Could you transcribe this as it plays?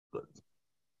Good.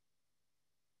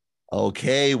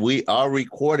 Okay, we are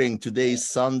recording today,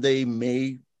 Sunday,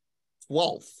 May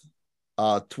 12th,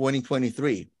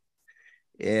 2023.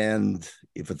 And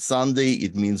if it's Sunday,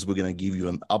 it means we're going to give you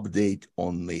an update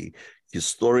on the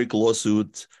historic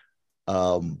lawsuit,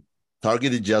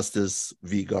 Targeted Justice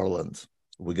v. Garland.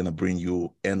 We're going to bring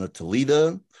you Anna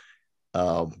Toledo,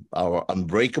 our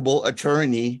unbreakable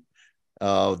attorney,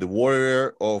 the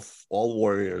warrior of all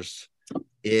warriors.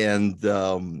 And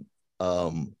hi,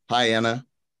 Anna.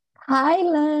 Hi,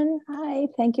 Len. Hi.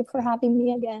 Thank you for having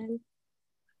me again.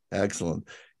 Excellent.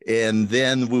 And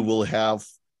then we will have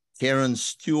Karen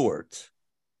Stewart,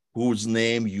 whose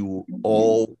name you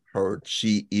all heard.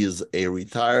 She is a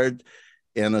retired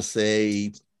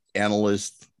NSA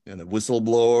analyst and a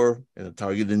whistleblower and a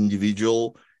targeted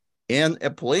individual and a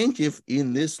plaintiff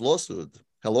in this lawsuit.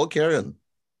 Hello, Karen.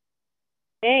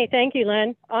 Hey, thank you,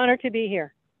 Len. Honored to be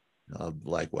here.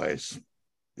 Likewise.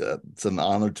 It's an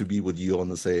honor to be with you on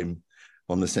the same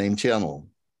channel.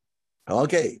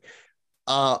 Okay.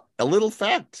 A little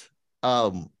fact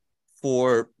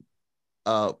for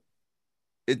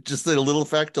just a little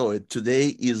factoid. Today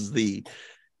is it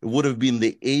would have been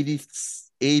the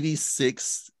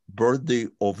 86th birthday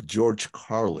of George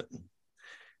Carlin,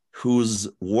 whose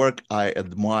work I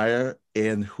admire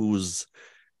and whose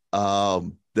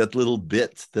that little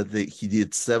bit that he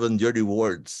did, 7 Dirty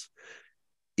Words,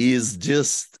 is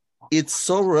just, it's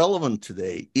so relevant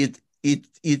today. It's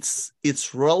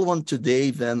relevant today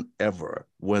than ever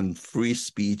when free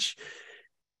speech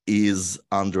is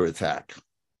under attack.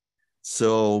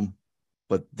 So,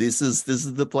 but this is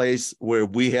the place where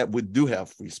we do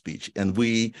have free speech, and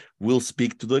we will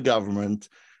speak to the government,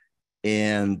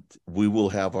 and we will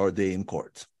have our day in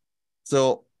court.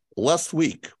 So last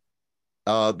week,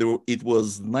 it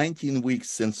was 19 weeks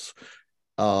since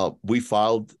we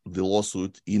filed the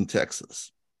lawsuit in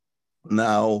Texas.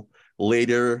 Now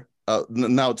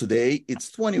today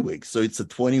it's 20 weeks, so it's a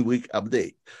 20-week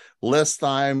update. Last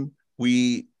time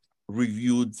we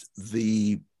reviewed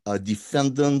the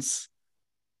defendant's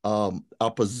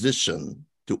opposition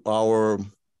to our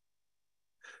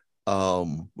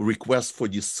request for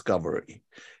discovery,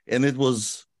 and it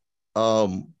was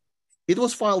filed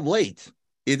late.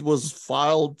 It was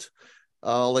filed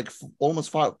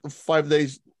almost five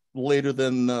days later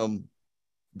than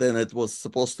it was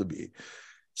supposed to be.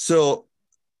 So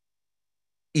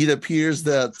it appears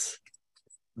that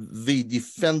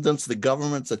the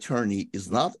government's attorney,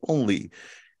 is not only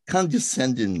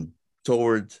condescending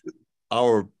toward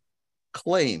our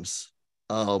claims,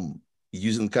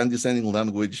 using condescending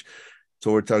language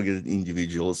toward targeted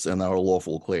individuals and our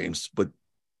lawful claims, but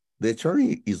the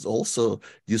attorney is also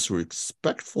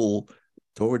disrespectful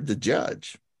toward the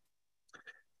judge.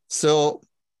 So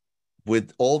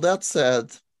with all that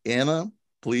said, Anna,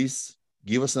 please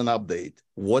give us an update.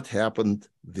 What happened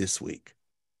this week?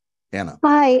 Anna.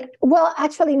 Hi. Well,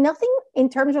 actually, nothing in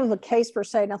terms of the case per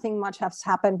se, nothing much has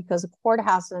happened because the court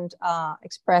hasn't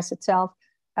expressed itself.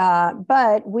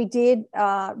 But we did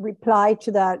reply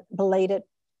to that belated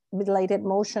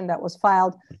motion that was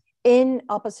filed in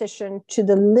opposition to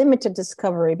the limited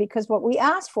discovery, because what we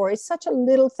asked for is such a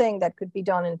little thing that could be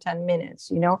done in 10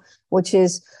 minutes, which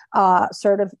is to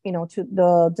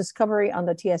the discovery on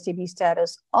the TSDB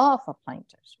status of a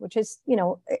plaintiff, which is,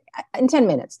 in 10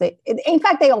 minutes. In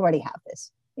fact, they already have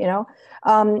this,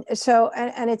 So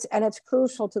it's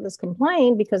crucial to this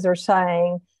complaint because they're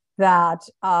saying that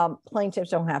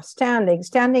plaintiffs don't have standing.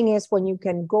 Standing is when you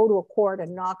can go to a court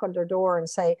and knock on their door and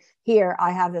say, here, I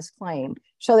have this claim.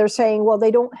 So they're saying, well, they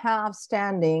don't have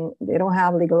standing. They don't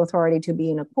have legal authority to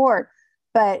be in a court.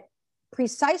 But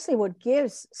precisely what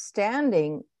gives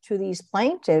standing to these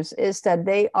plaintiffs is that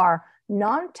they are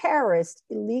non-terrorists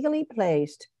illegally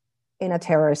placed in a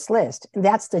terrorist list. And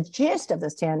that's the gist of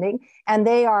the standing. And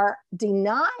they are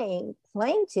denying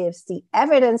plaintiffs the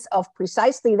evidence of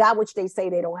precisely that which they say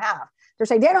they don't have. They're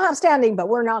saying they don't have standing, but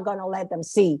we're not going to let them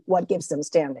see what gives them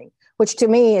standing, which to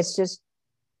me is just,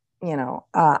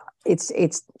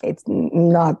 it's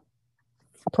not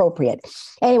appropriate.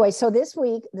 Anyway, so this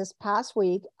past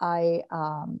week, I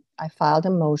filed a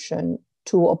motion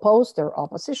to oppose their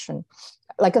opposition,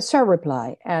 like a cert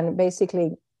reply, and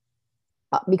basically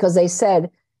because they said,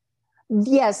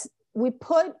 yes, we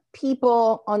put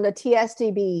people on the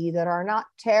TSDB that are not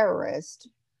terrorists,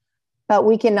 but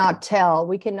we cannot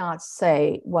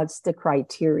say what's the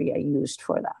criteria used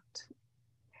for that.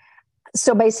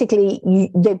 So basically,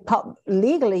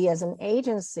 legally as an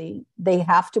agency, they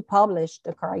have to publish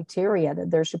the criteria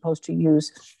that they're supposed to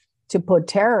use to put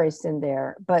terrorists in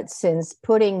there. But since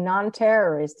putting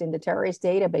non-terrorists in the terrorist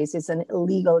database is an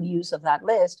illegal use of that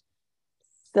list,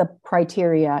 the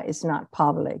criteria is not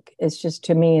public. It's just,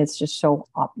 to me, it's just so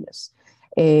obvious.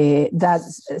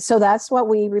 That's what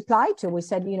we replied to. We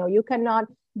said, you cannot,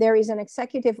 there is an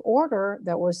executive order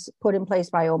that was put in place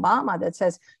by Obama that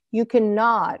says you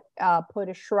cannot put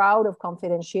a shroud of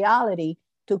confidentiality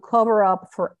to cover up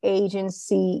for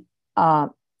agency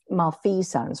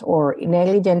malfeasance or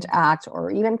negligent acts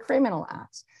or even criminal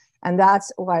acts. And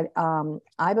that's what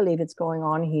I believe is going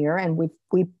on here. And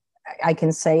I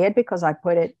can say it because I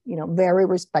put it, very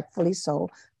respectfully so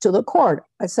to the court.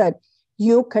 I said,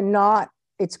 you cannot,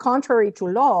 it's contrary to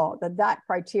law that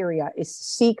criteria is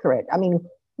secret. I mean,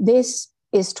 this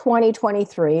is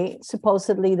 2023,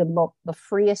 supposedly the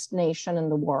freest nation in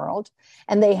the world,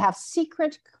 and they have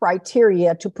secret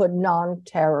criteria to put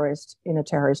non-terrorists in a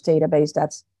terrorist database.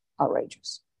 That's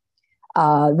outrageous.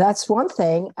 That's one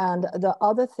thing. And the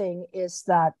other thing is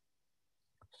that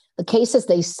the cases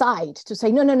they cite to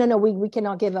say, no, we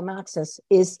cannot give them access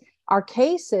are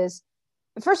cases.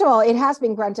 First of all, it has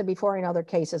been granted before in other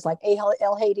cases, like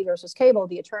El Haiti versus Cable.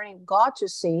 The attorney got to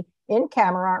see in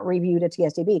camera, review the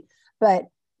TSDB. But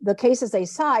the cases they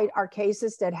cite are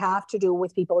cases that have to do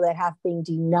with people that have been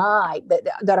denied,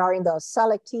 that are in the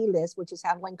selectee list, which is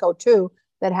handling code 2,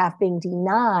 that have been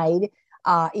denied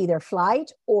either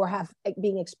flight or have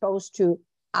been exposed to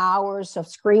hours of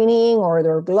screening or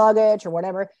their luggage or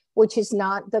whatever, which is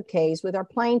not the case with our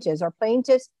plaintiffs. Our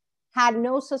plaintiffs had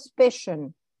no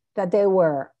suspicion that they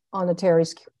were on the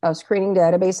terrorist screening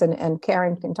database, and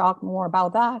Karen can talk more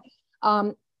about that,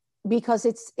 because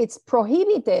it's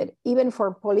prohibited even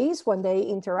for police when they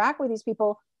interact with these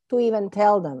people to even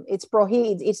tell them. It's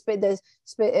prohibited. The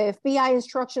FBI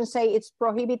instructions say it's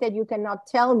prohibited. You cannot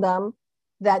tell them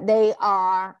that they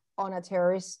are on a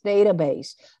terrorist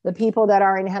database. The people that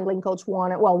are in handling codes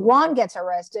 1 gets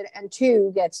arrested and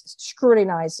 2 gets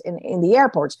scrutinized in the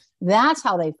airports. That's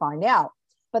how they find out.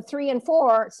 But 3 and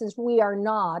 4, since we are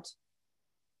not,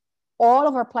 all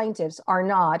of our plaintiffs are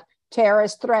not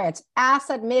terrorist threats as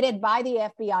admitted by the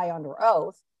FBI under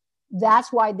oath.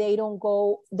 That's why they don't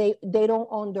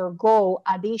undergo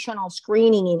additional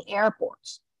screening in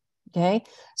airports. Okay.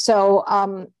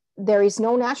 So there is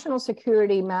no national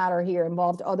security matter here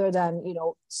involved other than,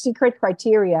 secret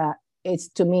criteria. It's,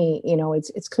 to me,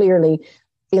 it's clearly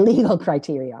illegal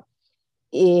criteria.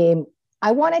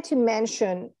 I wanted to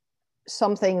mention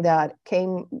something that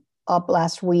came up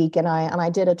last week, and I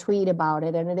did a tweet about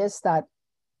it, and it is that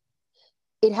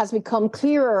it has become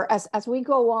clearer as we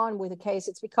go on with the case.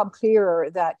 It's become clearer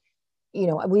that,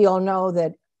 we all know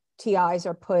that TIs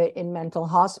are put in mental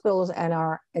hospitals and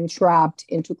are entrapped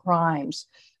into crimes.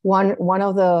 One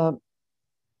of the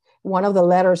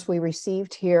letters we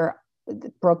received here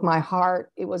broke my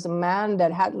heart. It was a man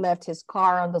that had left his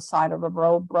car on the side of a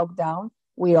road, broke down.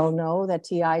 We all know that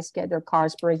TIs get their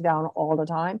cars break down all the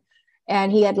time.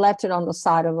 And he had left it on the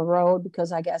side of the road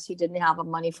because I guess he didn't have the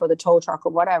money for the tow truck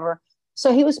or whatever.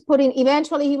 So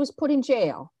eventually he was put in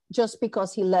jail just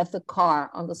because he left the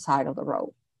car on the side of the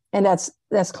road. And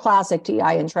that's classic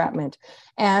TI entrapment.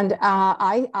 And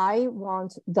I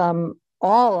want them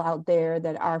all out there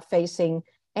that are facing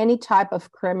any type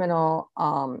of criminal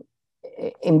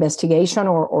investigation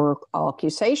or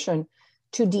accusation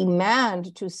to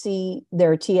demand to see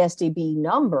their TSDB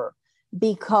number,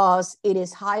 because it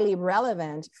is highly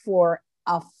relevant for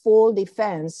a full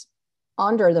defense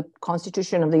under the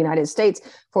Constitution of the United States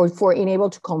for being able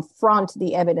to confront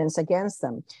the evidence against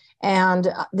them. And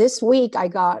this week I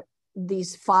got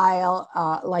these file,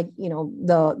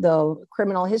 the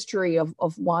criminal history of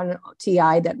one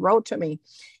TI that wrote to me.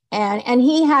 And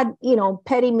he had,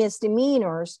 petty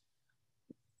misdemeanors,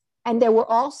 and they were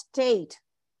all state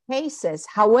cases.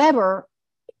 However,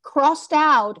 crossed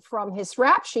out from his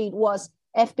rap sheet was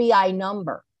FBI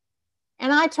number.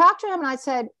 And I talked to him and I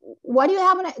said, what do you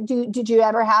have? Did you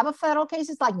ever have a federal case?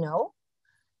 It's like, no.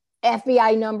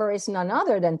 FBI number is none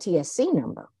other than TSC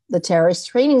number, the Terrorist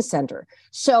Training Center.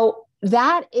 So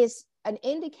that is an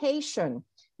indication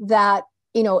that,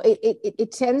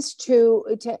 it tends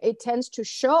to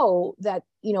show that,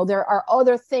 there are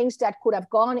other things that could have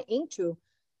gone into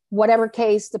whatever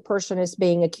case the person is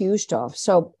being accused of.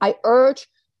 So I urge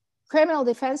criminal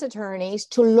defense attorneys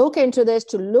to look into this,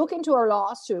 to look into our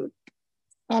lawsuit,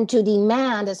 and to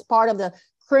demand, as part of the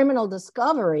criminal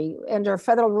discovery under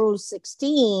Federal Rule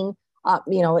 16,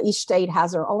 each state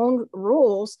has their own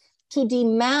rules, to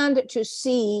demand to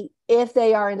see if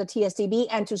they are in the TSDB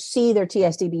and to see their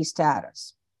TSDB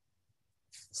status.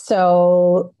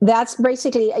 So that's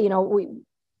basically,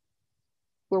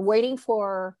 we're waiting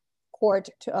for court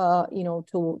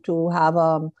to have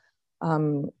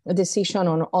a decision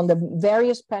on the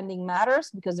various pending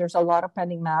matters, because there's a lot of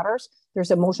pending matters.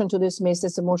 There's a motion to dismiss,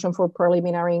 there's a motion for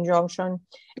preliminary injunction,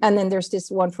 and then there's this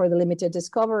one for the limited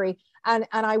discovery. And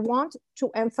I want to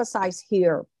emphasize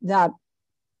here that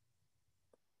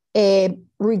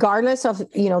regardless of,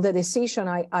 the decision,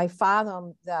 I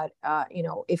fathom that,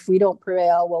 if we don't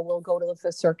prevail, well, we'll go to the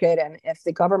Fifth Circuit. And if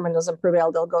the government doesn't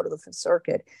prevail, they'll go to the Fifth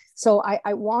Circuit. So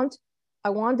I want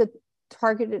the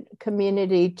targeted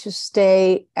community to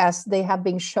stay, as they have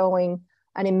been showing,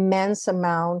 an immense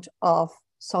amount of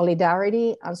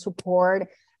solidarity and support,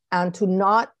 and to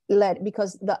not let,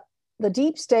 because the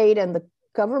deep state and the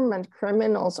government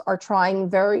criminals are trying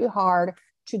very hard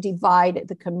to divide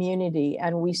the community.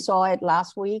 And we saw it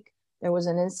last week. There was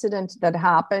an incident that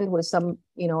happened with some,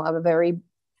 a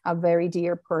very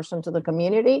dear person to the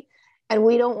community. And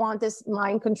we don't want this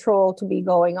mind control to be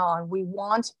going on. We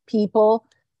want people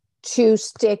to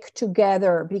stick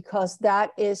together, because that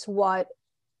is what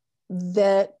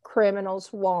the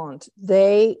criminals want.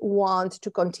 They want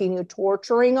to continue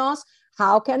torturing us.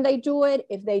 How can they do it?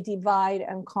 If they divide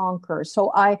and conquer.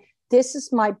 So this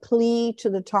is my plea to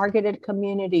the targeted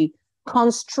community.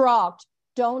 Construct,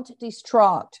 don't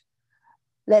destruct.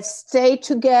 Let's stay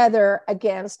together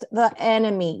against the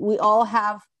enemy. We all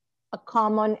have a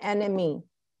common enemy.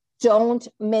 Don't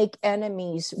make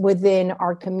enemies within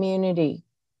our community.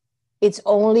 It's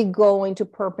only going to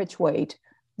perpetuate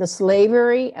the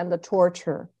slavery and the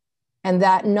torture, and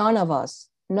that none of us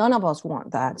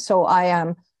want that. So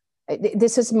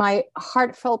this is my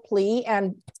heartfelt plea.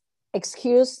 And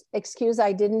excuse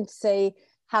I didn't say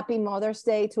Happy Mother's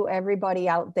Day to everybody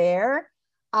out there.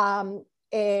 I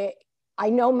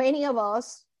know many of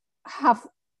us have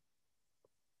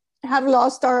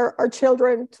lost our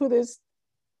children to this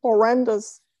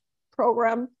horrendous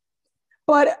program,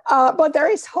 but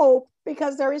there is hope,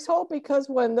 because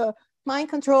when the mind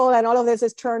control and all of this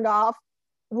is turned off,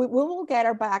 we will get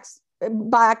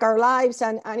back our lives.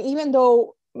 And even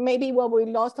though maybe we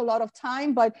lost a lot of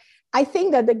time, but I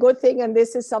think that the good thing, and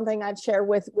this is something I'd share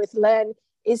with Len,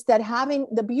 is that having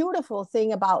the beautiful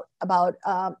thing about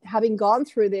having gone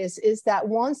through this is that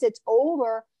once it's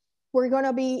over, we're going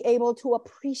to be able to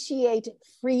appreciate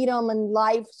freedom and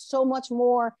life so much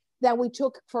more than we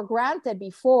took for granted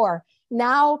before.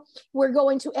 Now we're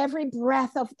going to every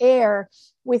breath of air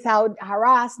without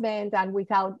harassment and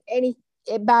without any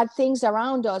bad things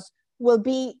around us will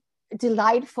be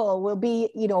delightful, will be,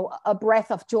 a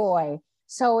breath of joy.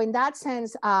 So in that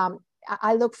sense,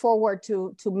 I look forward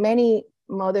to many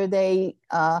Mother's Days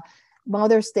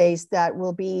that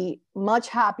will be much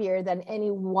happier than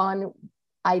any one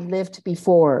I lived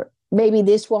before. Maybe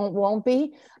this won't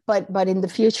be, but in the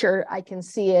future, I can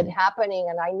see it happening.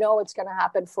 And I know it's going to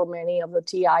happen for many of the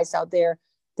TIs out there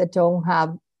that don't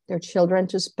have their children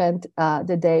to spend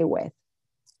the day with.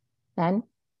 Ben?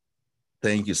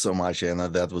 Thank you so much, Anna.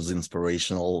 That was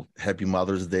inspirational. Happy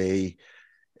Mother's Day,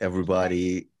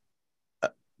 everybody.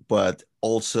 But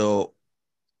also,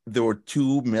 there were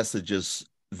two messages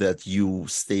that you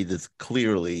stated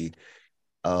clearly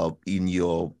in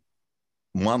your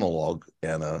monologue,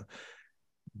 Anna.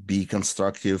 Be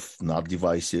constructive, not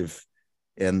divisive.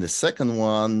 And the second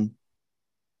one,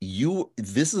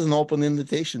 this is an open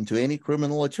invitation to any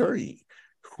criminal attorney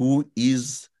who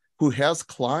has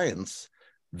clients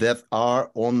that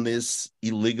are on this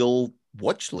illegal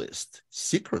watch list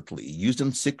secretly,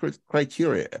 using secret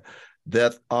criteria,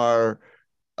 that are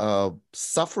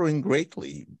suffering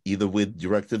greatly, either with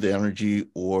directed energy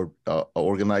or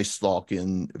organized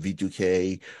stalking,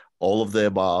 V2K, all of the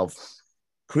above.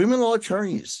 Criminal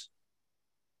attorneys,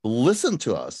 listen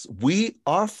to us. We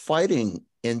are fighting,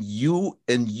 and you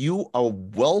are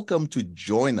welcome to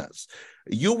join us.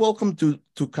 You're welcome to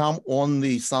come on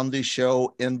the Sunday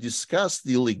show and discuss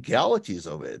the legalities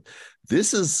of it.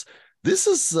 This is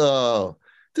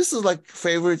like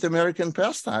favorite American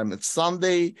pastime. It's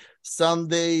Sunday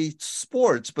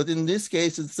sports, but in this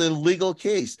case, it's a legal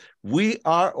case. We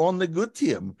are on the good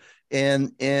team,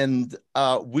 and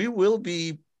we will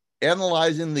be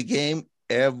analyzing the game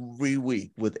every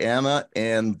week with Anna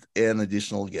and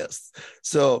additional guests.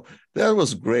 So that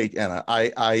was great, Anna.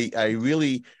 I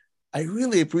really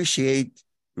appreciate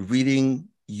reading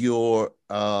your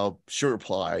short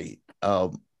reply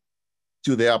to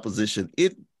the opposition.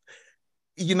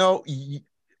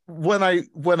 When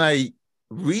I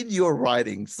read your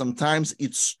writing, sometimes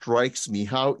it strikes me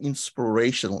how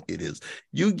inspirational it is.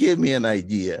 You give me an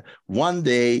idea. One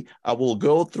day I will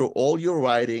go through all your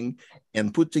writing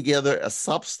and put together a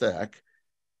Substack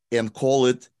and call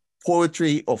it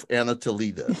poetry of Anna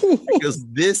Toledo, because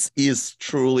this is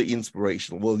truly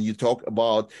inspirational. When you talk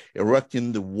about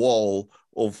erecting the wall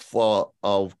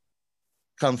of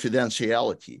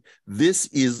confidentiality, this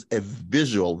is a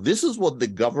visual. This is what the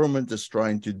government is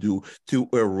trying to do, to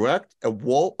erect a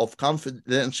wall of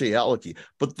confidentiality.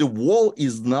 But the wall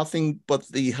is nothing but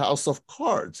the house of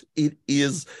cards. It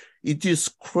is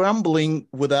crumbling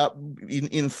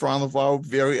in front of our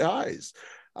very eyes.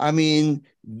 I mean,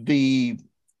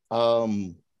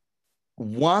 one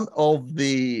of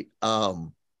the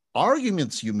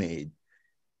arguments you made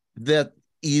that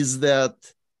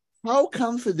how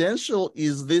confidential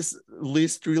is this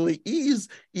list really is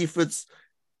if it's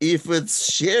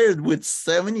shared with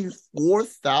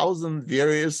 74,000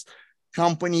 various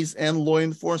companies and law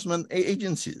enforcement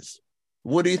agencies.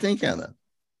 What do you think, Anna?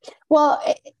 Well,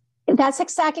 that's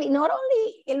exactly, not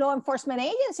only in law enforcement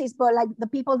agencies, but like the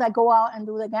people that go out and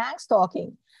do the gang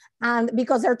stalking. And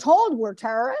because they're told we're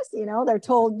terrorists, they're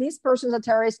told this person's a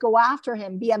terrorist, go after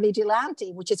him, be a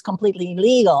vigilante, which is completely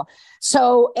illegal.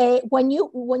 So when you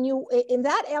in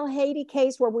that El Haiti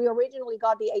case where we originally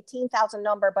got the 18,000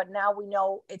 number, but now we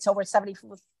know it's over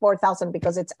 74,000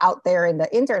 because it's out there in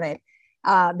the internet,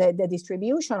 the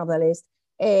distribution of the list,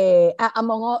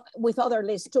 with other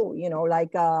lists too,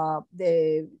 like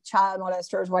the child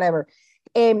molesters, whatever.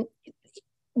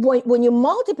 When you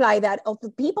multiply that of the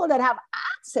people that have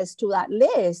access to that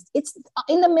list, it's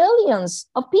in the millions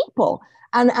of people.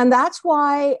 And that's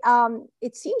why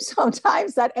it seems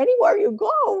sometimes that anywhere you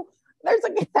go, there's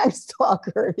a gang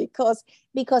stalker, because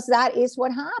that is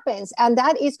what happens. And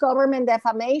that is government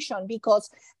defamation, because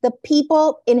the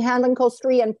people in Handling Codes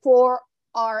 3 and 4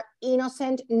 are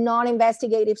innocent,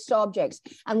 non-investigative subjects.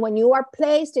 And when you are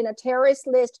placed in a terrorist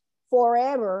list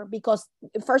forever, because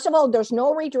first of all, there's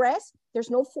no redress, there's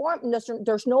no form,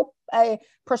 there's no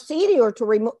procedure to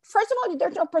remove. First of all,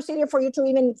 there's no procedure for you to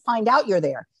even find out you're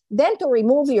there, then to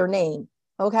remove your name.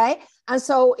 Okay. And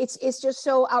so it's just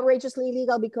so outrageously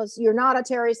illegal, because you're not a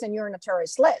terrorist and you're in a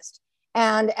terrorist list.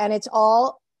 And it's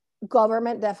all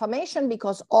government defamation,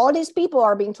 because all these people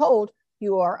are being told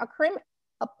you are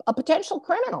a potential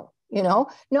criminal. No,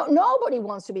 nobody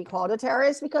wants to be called a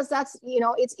terrorist, because that's,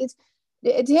 it's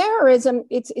terrorism.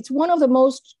 It's one of the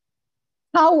most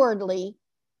cowardly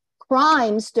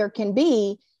crimes there can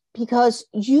be, because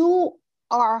you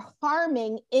are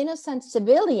harming innocent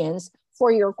civilians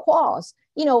for your cause.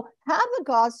 Have the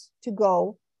guts to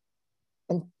go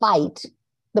and fight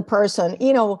the person.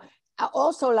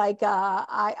 Also, like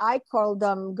I call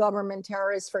them government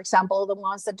terrorists, for example, the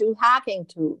ones that do hacking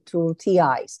to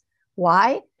TIs.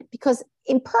 Why? Because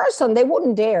in person they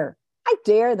wouldn't dare. I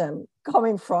dare them come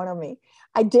in front of me.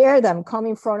 I dare them come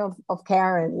in front of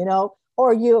Karen,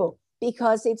 or you,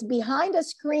 because it's behind a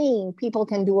screen. People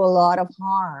can do a lot of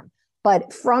harm,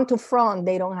 but front to front,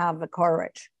 they don't have the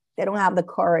courage. They don't have the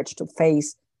courage to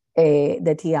face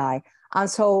the TI. And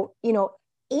so,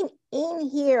 in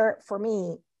here, for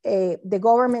me, the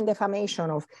government defamation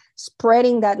of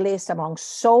spreading that list among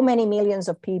so many millions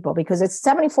of people, because it's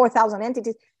 74,000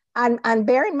 entities. And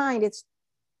bear in mind, it's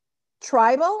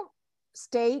tribal,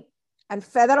 state, and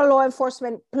federal law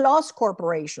enforcement plus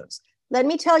corporations. Let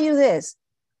me tell you this.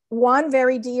 One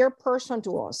very dear person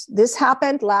to us, this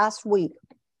happened last week.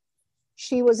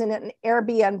 She was in an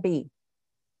Airbnb,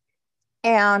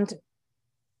 and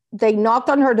they knocked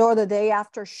on her door the day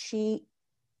after she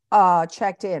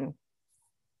checked in.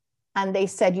 And they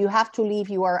said, you have to leave,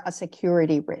 you are a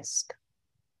security risk.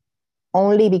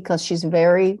 Only because she's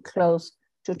very close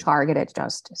to targeted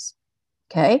justice.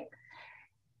 Okay.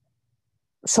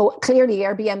 So clearly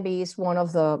Airbnb is one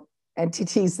of the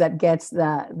entities that gets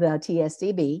the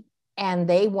TSDB. And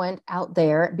they went out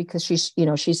there because she's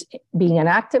being an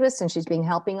activist, and she's been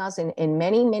helping us in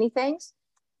many, many things.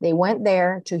 They went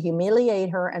there to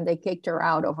humiliate her, and they kicked her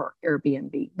out of her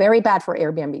Airbnb. Very bad for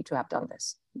Airbnb to have done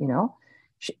this,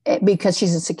 because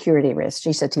she's a security risk.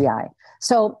 She's a TI.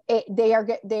 So they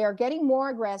are getting more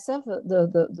aggressive.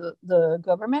 The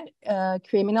government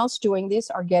criminals doing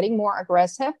this are getting more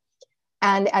aggressive.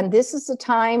 And this is the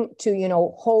time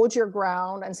to, hold your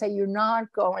ground and say, you're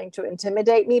not going to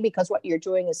intimidate me, because what you're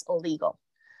doing is illegal.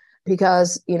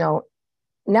 Because,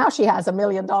 now she has $1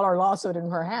 million lawsuit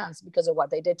in her hands because of what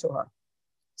they did to her.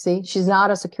 See, she's not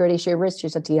a security risk,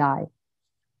 she's a TI.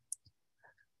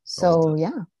 So,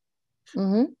 yeah.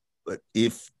 Mm-hmm. But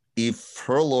if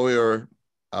her lawyer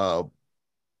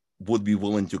would be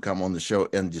willing to come on the show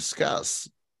and discuss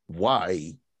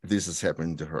why this is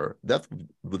happening to her, that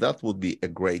would be a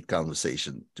great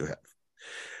conversation to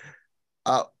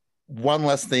have. One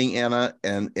last thing, Anna,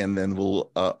 and then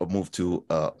we'll move to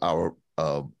our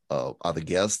other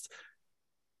guest.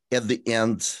 At the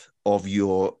end of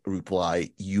your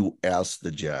reply, you asked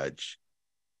the judge,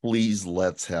 please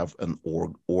let's have an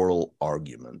oral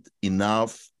argument.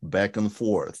 Enough back and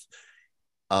forth.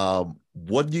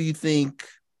 What do you think?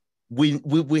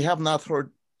 We have not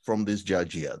heard from this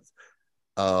judge yet.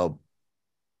 Do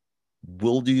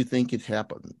you think it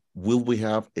happened? Will we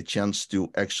have a chance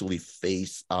to actually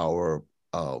face our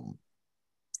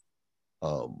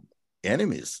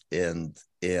enemies and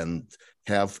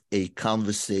have a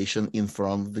conversation in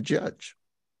front of the judge?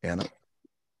 Anna?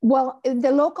 Well,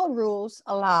 the local rules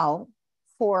allow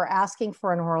for asking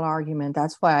for an oral argument.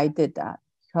 That's why I did that,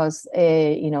 because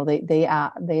they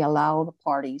allow the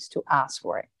parties to ask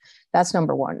for it. That's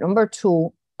number one. Number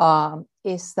two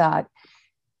is that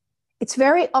it's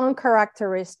very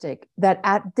uncharacteristic that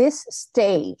at this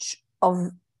stage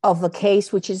of the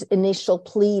case, which is initial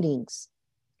pleadings,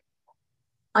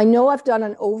 I know I've done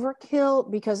an overkill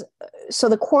because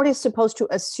the court is supposed to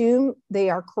assume they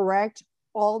are correct,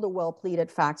 all the well-pleaded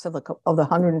facts of the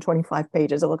 125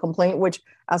 pages of a complaint, which,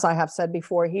 as I have said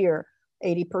before here,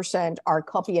 80% are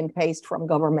copy and paste from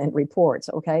government reports,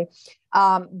 okay?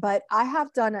 But I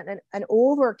have done an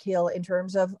overkill in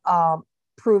terms of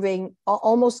proving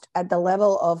almost at the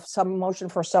level of some motion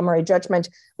for summary judgment,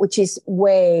 which is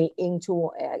way into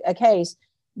a case,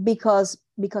 because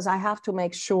I have to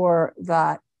make sure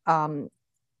that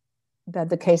that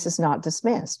the case is not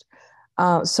dismissed.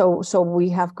 So we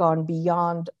have gone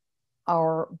beyond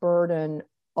our burden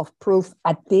of proof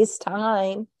at this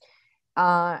time,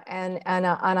 and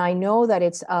I know that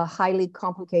it's a highly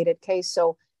complicated case.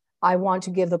 So I want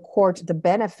to give the court the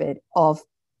benefit of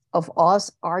us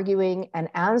arguing and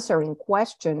answering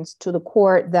questions to the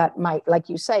court that might, like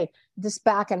you say, this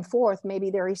back and forth. Maybe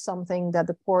there is something that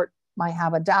the court might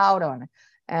have a doubt on.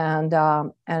 And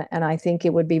I think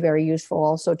it would be very useful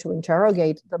also to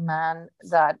interrogate the man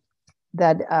that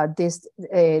this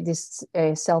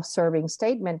self-serving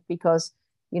statement, because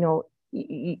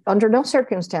under no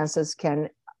circumstances can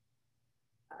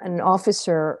an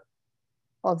officer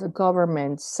of the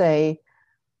government say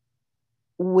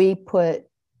we put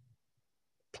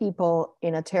people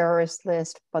in a terrorist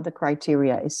list, but the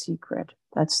criteria is secret.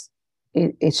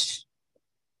 It's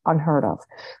unheard of.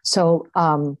 So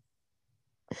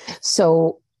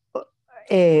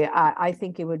I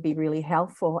think it would be really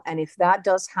helpful. And if that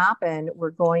does happen,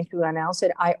 we're going to announce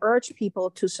it. I urge people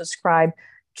to subscribe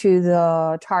to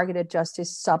the Targeted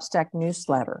Justice Substack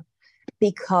newsletter,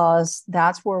 because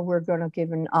that's where we're going to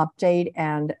give an update.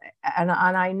 And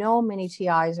I know many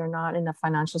TIs are not in a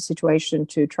financial situation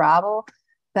to travel,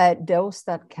 but those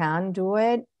that can do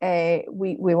it,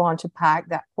 we want to pack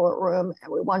that courtroom,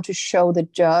 and we want to show the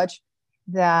judge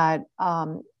that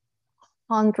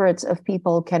hundreds of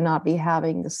people cannot be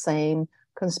having the same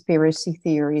conspiracy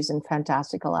theories and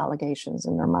fantastical allegations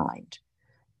in their mind.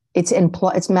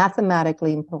 It's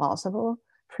mathematically implausible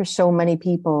for so many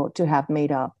people to have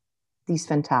made up these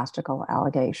fantastical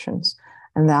allegations.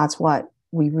 And that's what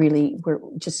we're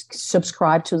just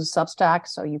subscribe to the Substack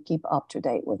so you keep up to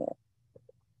date with it.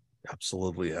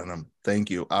 Absolutely, Anna.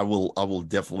 Thank you. I will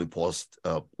definitely post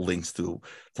links to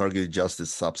Targeted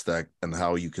Justice Substack and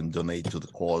how you can donate to the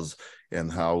cause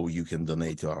and how you can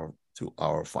donate to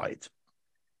our fight.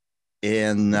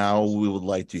 And now we would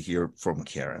like to hear from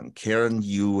Karen. Karen,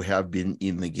 you have been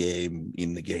in the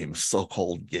game,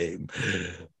 so-called game,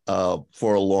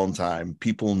 for a long time.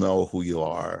 People know who you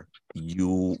are.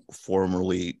 You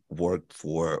formerly worked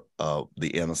for the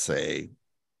NSA.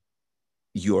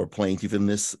 You are plaintiff in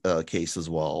this case as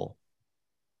well.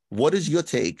 What is your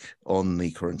take on the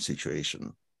current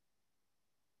situation?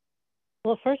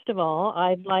 Well, first of all,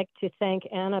 I'd like to thank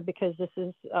Anna, because this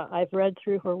is, I've read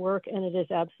through her work and it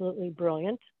is absolutely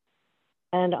brilliant.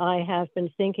 And I have been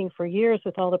thinking for years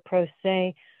with all the pro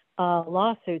se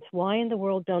lawsuits, why in the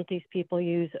world don't these people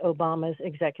use Obama's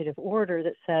executive order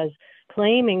that says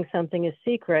claiming something is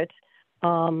secret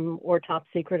or top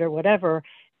secret or whatever?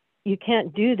 You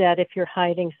can't do that if you're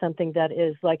hiding something that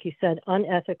is, like you said,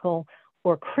 unethical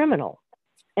or criminal.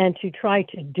 And to try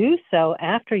to do so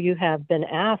after you have been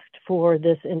asked for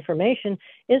this information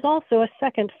is also a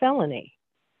second felony.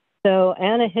 So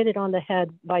Anna hit it on the head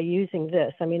by using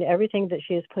this. I mean, everything that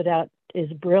she has put out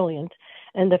is brilliant.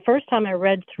 And the first time I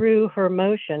read through her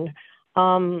motion,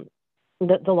 the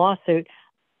lawsuit,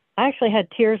 I actually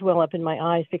had tears well up in my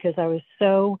eyes because I was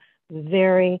so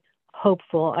very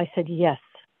hopeful. I said, yes,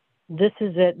 this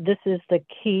is it. This is the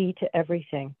key to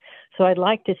everything. So I'd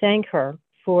like to thank her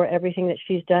for everything that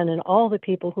she's done and all the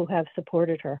people who have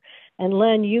supported her. And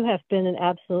Len, you have been an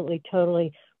absolutely,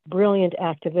 totally brilliant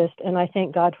activist, and I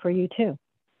thank God for you too.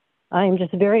 I am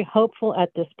just very hopeful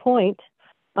at this point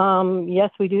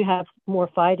Yes, we do have more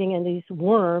fighting, and these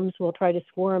worms will try to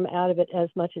squirm out of it as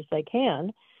much as they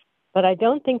can. But I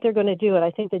don't think they're going to do it.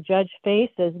 I think the judge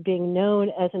faces being known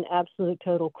as an absolute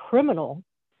total criminal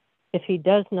if he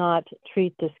does not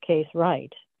treat this case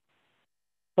right.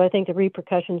 So I think the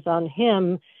repercussions on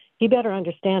him, he better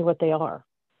understand what they are,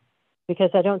 because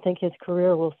I don't think his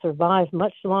career will survive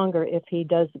much longer if he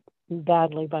does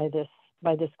badly by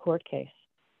this court case.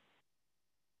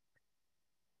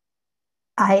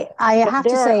 I have to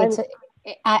say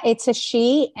it's a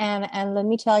she, and let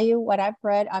me tell you what I've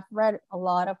read. I've read a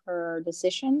lot of her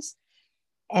decisions,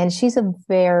 and she's a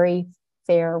very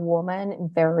fair woman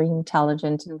and very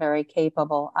intelligent and very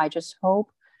capable. I just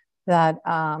hope that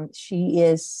she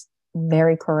is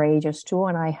very courageous too,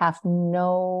 and I have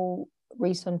no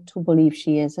reason to believe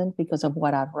she isn't because of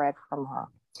what I've read from her.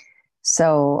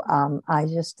 So I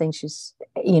just think she's,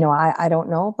 I don't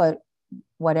know, but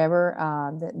whatever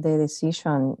the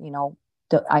decision,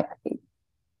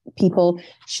 people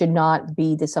should not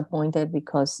be disappointed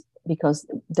because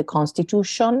the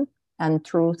Constitution and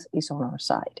truth is on our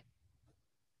side.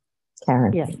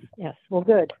 Karen. Yes. Well,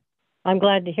 good. I'm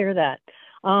glad to hear that.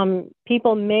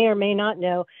 People may or may not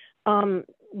know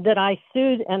that I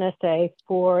sued NSA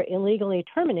for illegally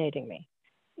terminating me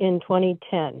in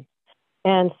 2010.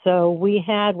 And so we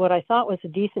had what I thought was a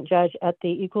decent judge at the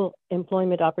Equal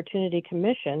Employment Opportunity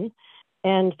Commission.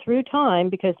 And through time,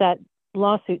 because that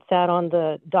lawsuit sat on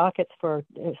the dockets from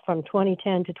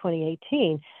 2010 to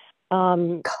 2018,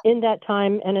 in that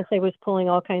time, NSA was pulling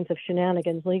all kinds of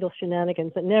shenanigans, legal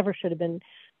shenanigans that never should have been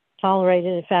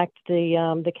tolerated. In fact,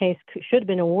 the case should have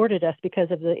been awarded us because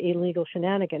of the illegal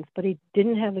shenanigans, but he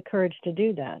didn't have the courage to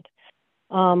do that.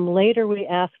 Later, we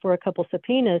asked for a couple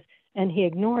subpoenas, and he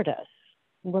ignored us.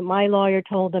 When my lawyer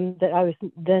told him that I was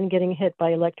then getting hit by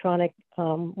electronic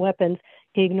weapons,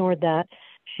 he ignored that.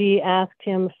 She asked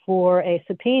him for a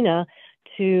subpoena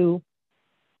to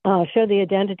show the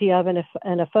identity of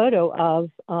and a photo of,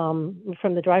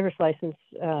 from the driver's license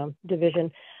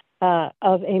division,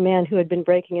 of a man who had been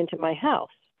breaking into my house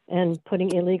and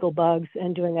putting illegal bugs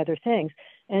and doing other things.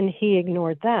 And he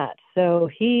ignored that. So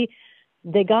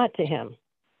they got to him.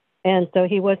 And so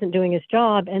he wasn't doing his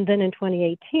job. And then in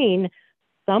 2018,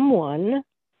 someone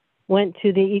went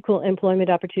to the Equal Employment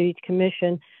Opportunity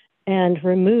Commission and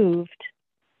removed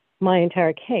my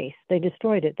entire case. They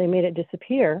destroyed it. They made it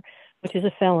disappear, which is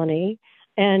a felony.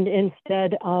 And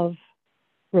instead of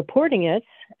reporting it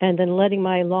and then letting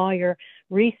my lawyer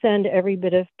resend every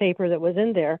bit of paper that was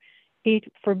in there, he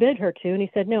forbid her to, and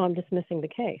he said, no, I'm dismissing the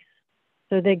case.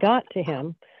 So they got to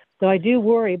him. So I do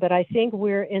worry, but I think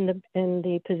we're in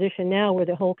the position now where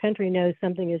the whole country knows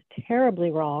something is terribly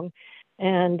wrong.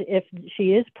 And if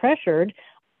she is pressured,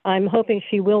 I'm hoping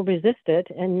she will resist it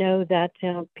and know that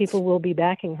people will be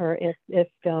backing her if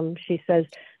she says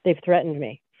they've threatened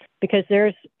me. Because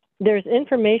there's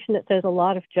information that says a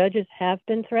lot of judges have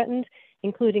been threatened,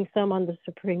 including some on the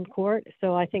Supreme Court.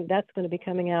 So I think that's going to be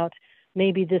coming out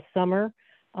maybe this summer.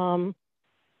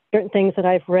 Certain things that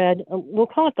I've read, we'll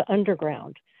call it the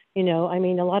underground. A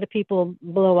lot of people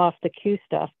blow off the Q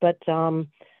stuff, but I'm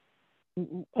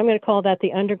going to call that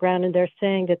the underground. And they're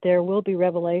saying that there will be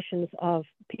revelations of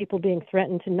people being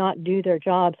threatened to not do their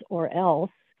jobs or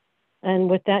else. And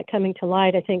with that coming to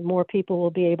light, I think more people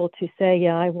will be able to say,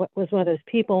 yeah, I was one of those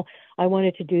people. I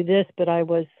wanted to do this, but I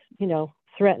was,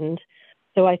 threatened.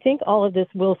 So I think all of this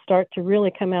will start to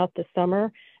really come out this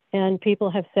summer. And people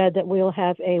have said that we'll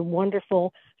have a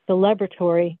wonderful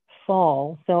celebratory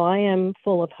fall. So I am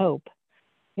full of hope,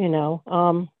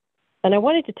 And I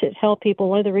wanted to tell people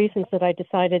one of the reasons that I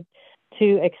decided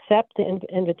to accept the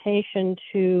invitation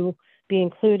to be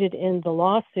included in the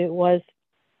lawsuit was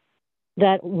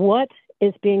that what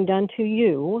is being done to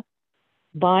you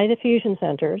by the fusion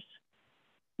centers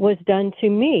was done to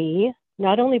me,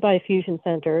 not only by fusion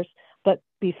centers, but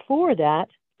before that,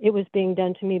 it was being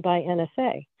done to me by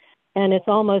NSA. And it's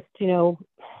almost,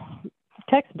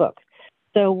 textbook.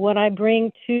 So what I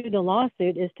bring to the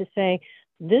lawsuit is to say,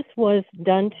 this was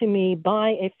done to me by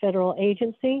a federal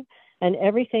agency, and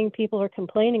everything people are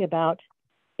complaining about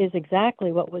is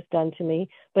exactly what was done to me,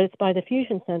 but it's by the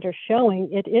Fusion Center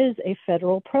showing it is a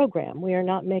federal program. We are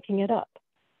not making it up.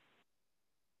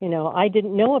 I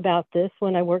didn't know about this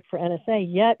when I worked for NSA,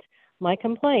 yet my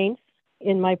complaints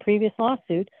in my previous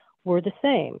lawsuit were the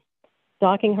same.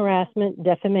 Stalking, harassment,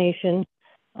 defamation,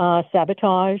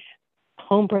 sabotage,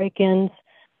 home break-ins,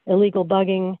 illegal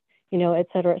bugging, et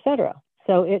cetera, et cetera.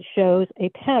 So it shows a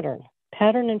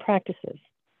pattern and practices.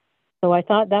 So I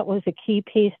thought that was a key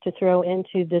piece to throw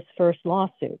into this first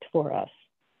lawsuit for us.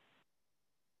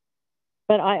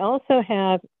 But I also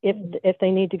have, if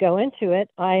they need to go into it,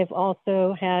 I've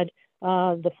also had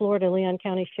the Florida Leon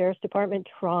County Sheriff's Department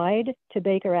tried to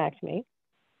Baker Act me,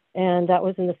 and that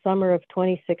was in the summer of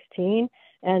 2016,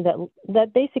 and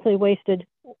that basically wasted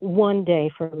one day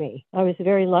for me. I was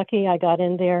very lucky. I got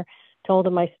in there, told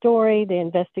them my story. They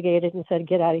investigated and said,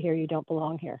 "Get out of here. You don't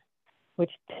belong here,"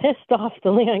 which pissed off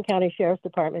the Leon County Sheriff's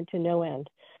Department to no end.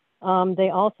 They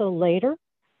also later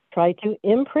tried to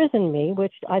imprison me,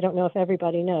 which I don't know if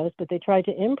everybody knows, but they tried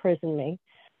to imprison me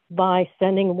by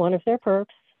sending one of their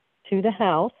perps to the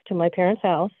house, to my parents'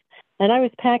 house. And I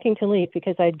was packing to leave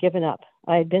because I'd given up.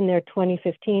 I had been there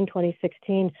 2015,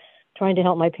 2016, trying to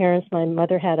help my parents. My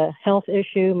mother had a health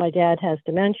issue. My dad has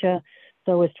dementia,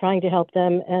 so I was trying to help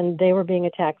them, and they were being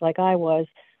attacked like I was.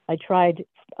 I tried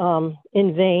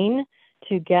in vain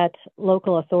to get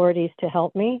local authorities to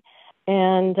help me,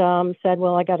 and said,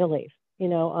 well, I got to leave. You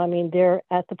know, I mean, they're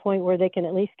at the point where they can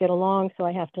at least get along, so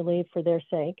I have to leave for their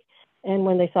sake. And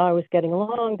when they saw I was getting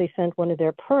along, they sent one of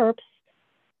their perps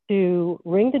to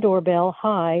ring the doorbell,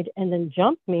 hide, and then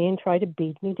jump me and try to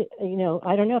beat me. You know,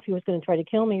 I don't know if he was going to try to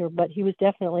kill me, but he was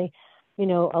definitely, you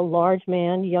know, a large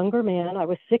man, younger man. I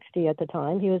was 60 at the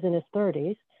time. He was in his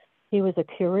 30s. He was a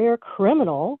career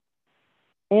criminal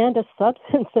and a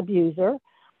substance abuser.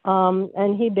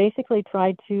 And he basically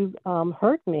tried to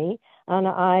hurt me, and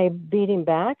I beat him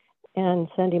back and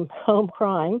sent him home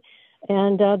crying.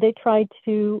 And they tried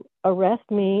to arrest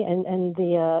me, and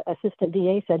the assistant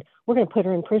DA said, we're going to put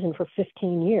her in prison for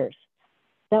 15 years.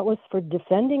 That was for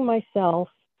defending myself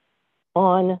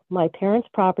on my parents'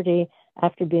 property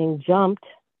after being jumped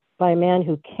by a man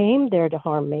who came there to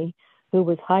harm me, who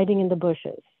was hiding in the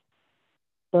bushes.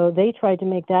 So they tried to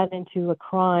make that into a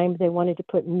crime they wanted to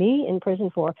put me in prison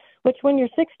for, which when you're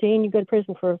 16, you go to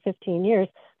prison for 15 years.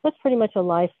 That's pretty much a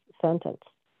life sentence.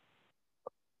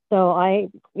 So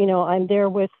I'm there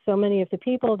with so many of the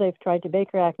people. They've tried to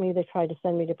Baker Act me. They tried to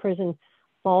send me to prison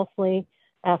falsely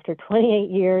after 28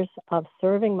 years of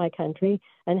serving my country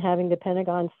and having the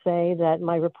Pentagon say that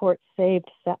my report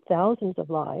saved thousands of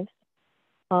lives.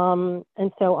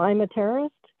 And so I'm a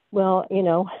terrorist. Well,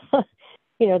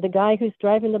 the guy who's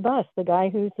driving the bus, the guy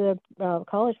who's a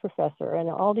college professor, and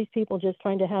all these people just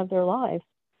trying to have their lives,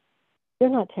 they're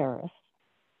not terrorists.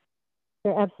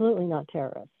 They're absolutely not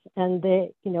terrorists. And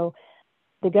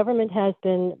the government has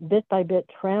been bit by bit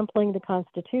trampling the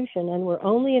Constitution, and we're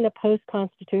only in a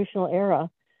post-constitutional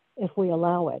era if we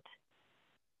allow it.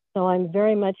 So I'm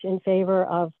very much in favor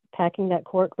of packing that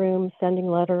courtroom, sending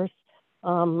letters.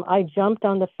 I jumped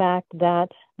on the fact that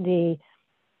the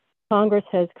Congress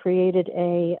has created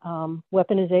a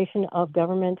weaponization of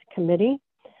government committee,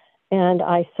 and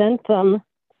I sent them,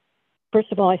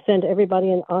 first of all, I sent everybody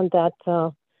on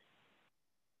that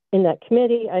in that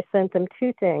committee, I sent them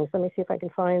two things. Let me see if I can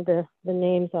find the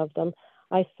names of them.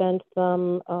 I sent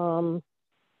them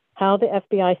how the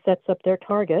FBI sets up their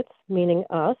targets, meaning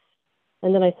us,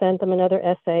 and then I sent them another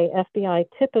essay, FBI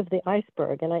Tip of the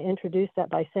Iceberg, and I introduced that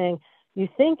by saying, you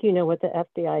think you know what the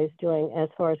FBI is doing as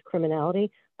far as criminality,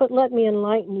 but let me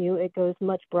enlighten you, it goes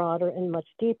much broader and much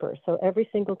deeper. So every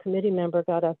single committee member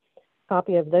got a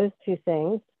copy of those two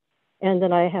things. And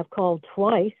then I have called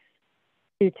twice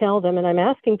to tell them, and I'm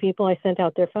asking people, I sent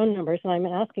out their phone numbers, and I'm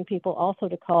asking people also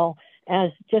to call,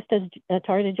 just as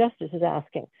Targeted Justice is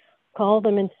asking. Call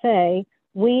them and say,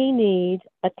 we need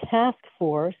a task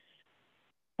force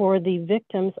for the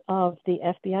victims of the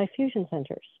FBI fusion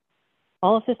centers.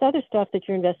 All of this other stuff that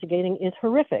you're investigating is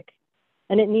horrific,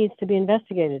 and it needs to be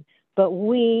investigated. But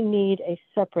we need a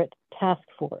separate task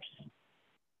force.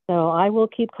 So I will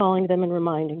keep calling them and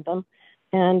reminding them.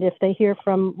 And if they hear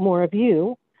from more of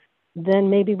you, then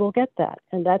maybe we'll get that.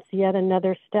 And that's yet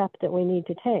another step that we need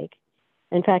to take.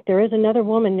 In fact, there is another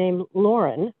woman named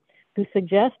Lauren who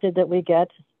suggested that we get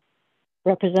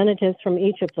representatives from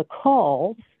each of the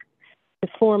calls to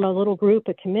form a little group,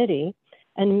 a committee,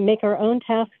 and make our own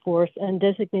task force and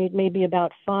designate maybe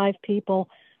about 5 people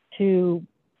to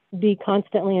be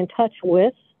constantly in touch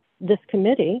with this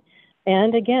committee,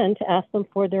 and again, to ask them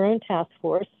for their own task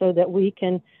force so that we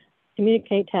can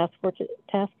communicate task force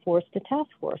to task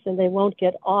force, and they won't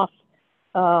get off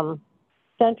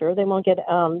center. They won't get,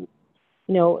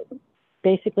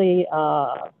 basically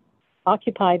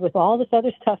occupied with all this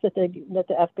other stuff that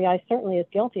the FBI certainly is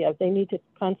guilty of. They need to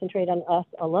concentrate on us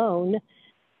alone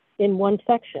in one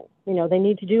section. They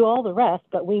need to do all the rest,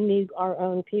 but we need our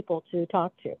own people to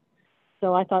talk to.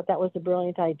 So I thought that was a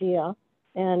brilliant idea,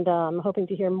 and I'm hoping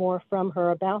to hear more from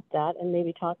her about that and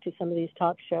maybe talk to some of these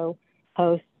talk show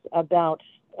hosts about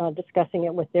discussing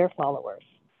it with their followers.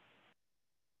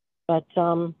 But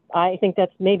I think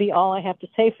that's maybe all I have to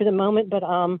say for the moment, but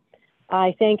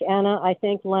I thank Anna. I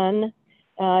thank Len.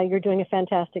 You're doing a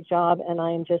fantastic job, and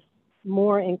I am just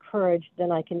more encouraged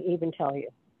than I can even tell you.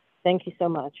 Thank you so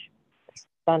much.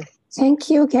 Done. Thank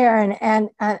you, Karen. And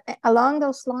along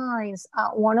those lines,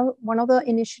 one of the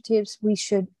initiatives we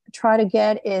should try to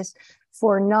get is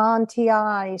for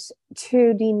non-TIs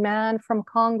to demand from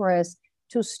Congress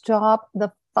to stop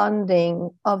the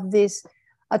funding of this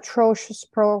atrocious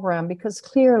program, because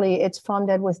clearly it's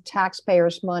funded with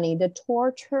taxpayers' money. The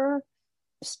torture,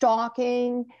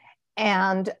 stalking,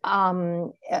 and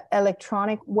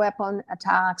electronic weapon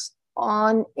attacks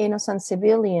on innocent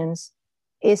civilians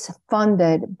is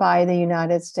funded by the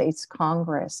United States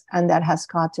Congress, and that has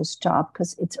got to stop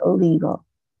because it's illegal.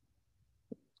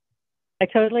 I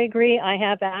totally agree. I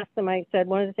have asked them. I said,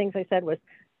 one of the things I said was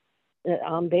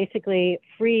basically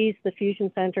freeze the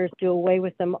fusion centers, do away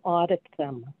with them, audit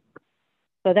them.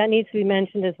 So that needs to be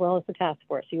mentioned as well as the task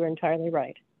force. You are entirely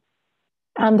right.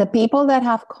 And the people that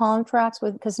have contracts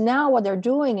with, because now what they're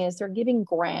doing is they're giving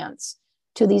grants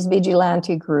to these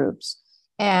vigilante groups.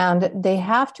 And they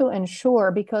have to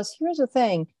ensure, because here's the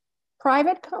thing,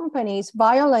 private companies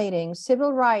violating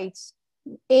civil rights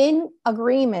in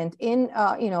agreement, in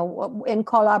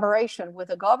collaboration with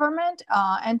the government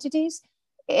entities,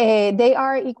 they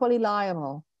are equally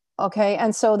liable. Okay,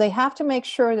 and so they have to make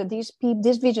sure that these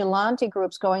vigilante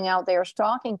groups going out there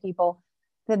stalking people,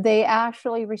 that they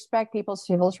actually respect people's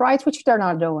civil rights, which they're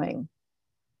not doing.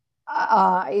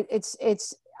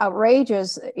 It's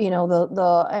outrageous, one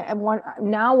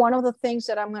of the things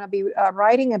that I'm going to be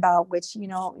writing about, which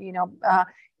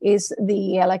is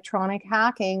the electronic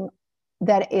hacking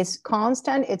that is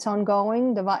constant, it's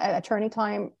ongoing, the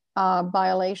attorney-client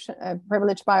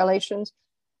privilege violations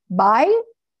by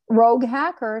rogue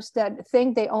hackers that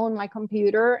think they own my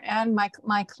computer and my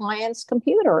clients'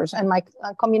 computers and my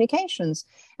communications,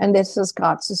 and this has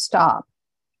got to stop.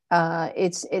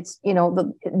 This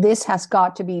has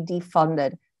got to be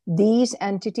defunded. These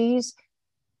entities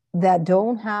that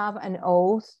don't have an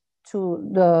oath to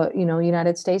the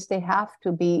United States, they have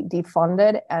to be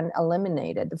defunded and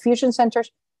eliminated. The fusion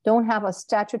centers don't have a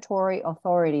statutory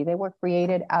authority. They were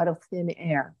created out of thin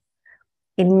air.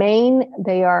 In Maine,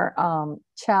 they are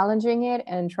challenging it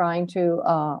and trying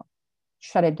to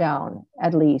shut it down,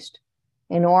 at least.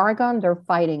 In Oregon, they're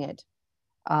fighting it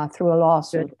through a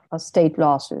lawsuit, a state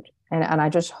lawsuit. And I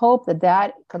just hope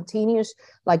that continues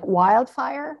like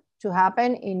wildfire to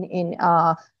happen in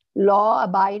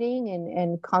law-abiding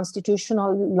and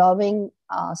constitutional-loving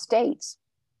states.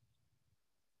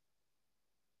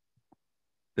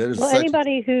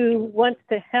 Anybody who wants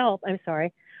to help,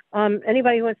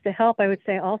 anybody who wants to help, I would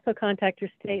say also contact your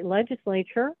state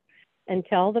legislature and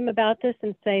tell them about this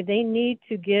and say they need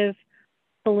to give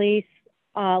police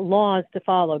laws to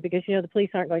follow, because, the police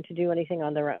aren't going to do anything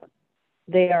on their own.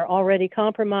 They are already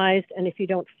compromised, and if you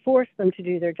don't force them to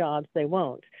do their jobs, they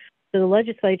won't. So the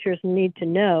legislatures need to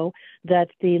know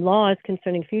that the laws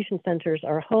concerning fusion centers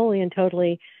are wholly and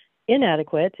totally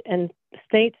inadequate, and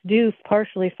states do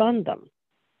partially fund them.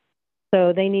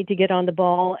 So they need to get on the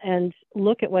ball and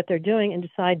look at what they're doing and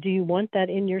decide, do you want that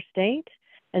in your state?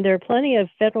 And there are plenty of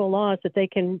federal laws that they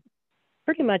can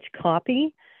pretty much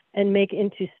copy and make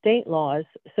into state laws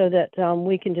so that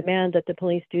we can demand that the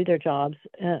police do their jobs.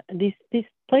 These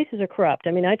places are corrupt.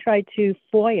 I tried to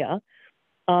FOIA,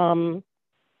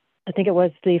 I think it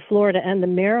was the Florida and the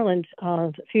Maryland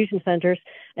fusion centers,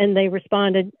 and they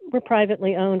responded, we're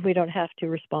privately owned, we don't have to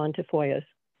respond to FOIAs.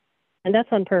 And that's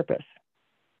on purpose.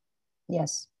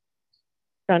 Yes.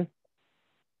 Done.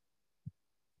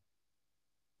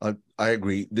 I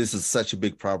agree. This is such a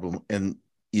big problem. And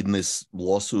in this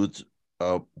lawsuit,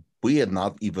 we are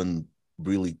not even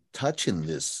really touching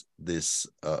this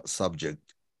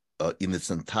subject in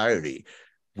its entirety.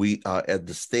 We are at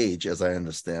the stage, as I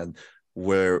understand,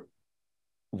 where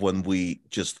when we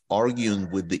just arguing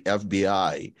with the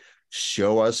FBI,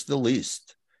 show us the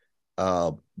list.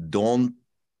 Don't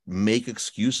make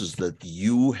excuses that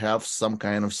you have some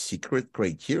kind of secret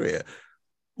criteria.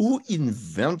 Who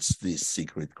invents these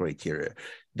secret criteria?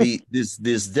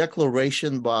 This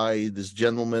declaration by this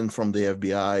gentleman from the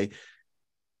FBI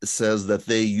says that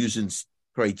they're using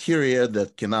criteria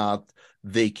that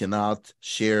they cannot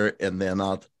share and they're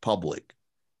not public.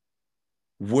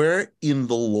 Where in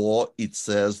the law it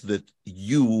says that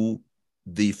you,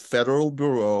 the Federal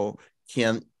Bureau,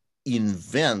 can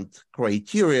invent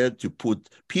criteria to put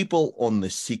people on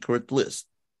the secret list?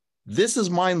 This is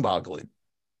mind-boggling.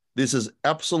 This is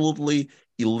absolutely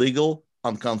illegal,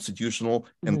 unconstitutional,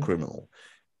 and criminal.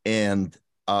 And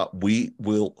we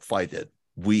will fight it.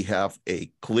 We have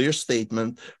a clear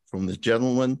statement from the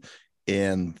gentleman,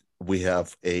 and we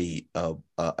have a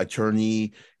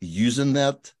attorney using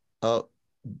that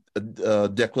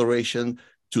declaration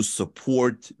to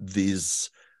support these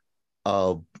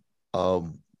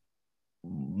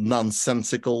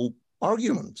nonsensical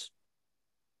arguments.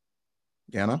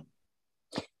 Anna?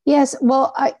 Yes,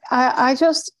 well, I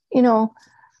just,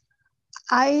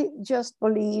 I just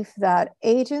believe that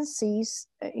agencies,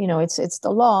 it's the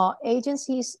law,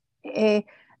 agencies,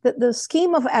 the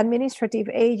scheme of administrative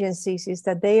agencies is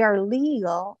that they are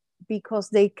legal because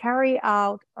they carry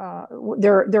out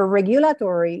their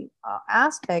regulatory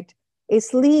aspect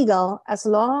is legal as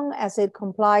long as it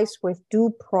complies with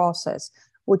due process,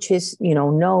 which is,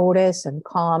 notice and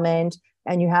comment,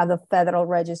 and you have the Federal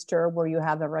Register where you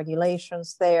have the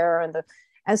regulations there,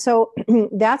 and so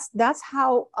that's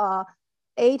how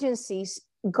agencies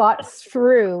got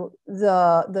through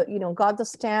got the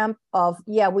stamp of,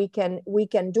 we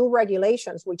can do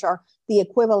regulations which are the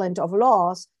equivalent of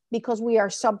laws because we are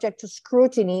subject to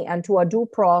scrutiny and to a due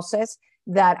process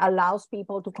that allows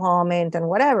people to comment and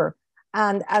whatever.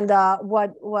 And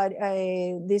what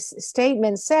this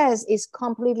statement says is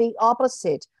completely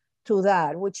opposite to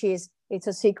that, which is it's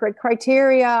a secret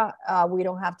criteria. We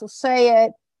don't have to say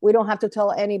it. We don't have to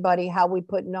tell anybody how we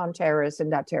put non-terrorists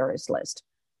in that terrorist list,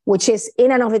 which is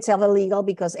in and of itself illegal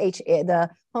because the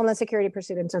Homeland Security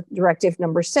Precedent Directive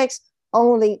number 6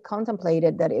 only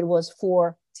contemplated that it was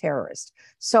for terrorists.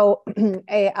 So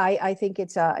I think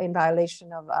it's in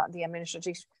violation of the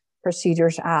Administrative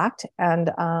Procedures Act,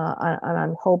 and I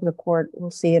hope the court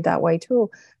will see it that way too.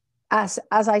 As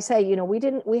I say,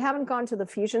 we haven't gone to the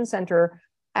fusion center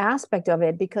aspect of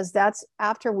it because that's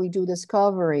after we do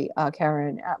discovery,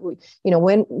 Karen.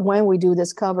 When we do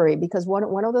discovery, because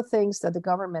one of the things that the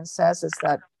government says is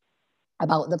that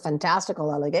about the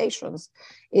fantastical allegations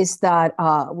is that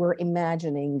we're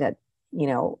imagining that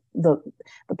the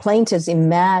plaintiffs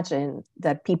imagine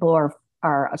that people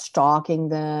are stalking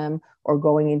them or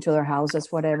going into their houses,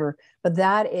 whatever. But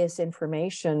that is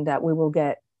information that we will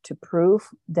get to prove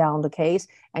down the case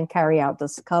and carry out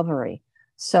discovery.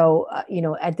 So,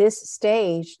 at this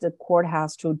stage, the court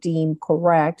has to deem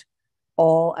correct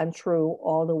all and true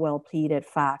all the well-pleaded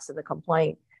facts of the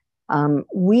complaint. I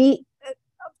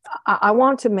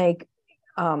want to make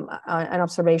an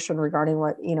observation regarding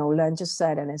what, Len just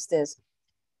said, and it's this.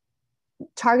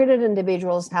 Targeted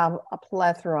individuals have a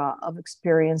plethora of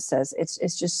experiences.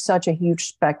 It's just such a huge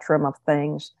spectrum of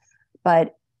things.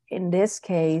 But in this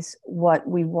case, what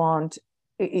we want,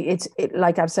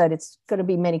 like I've said, it's going to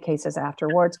be many cases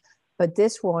afterwards, but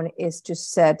this one is to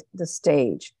set the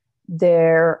stage.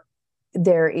 There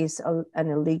is an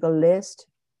illegal list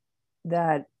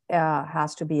that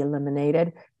has to be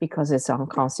eliminated because it's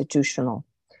unconstitutional.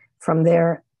 From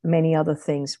there, many other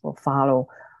things will follow.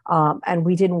 And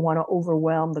we didn't want to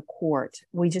overwhelm the court.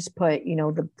 We just put,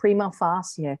 the prima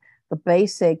facie, the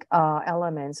basic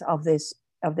elements of this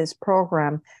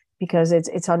program, because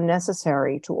it's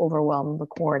unnecessary to overwhelm the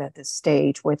court at this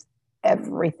stage with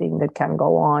everything that can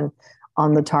go on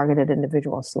the targeted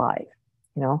individual's life.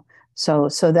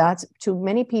 So that's to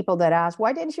many people that ask,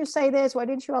 why didn't you say this? Why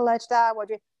didn't you allege that?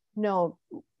 No,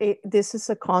 this is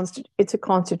it's a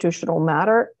constitutional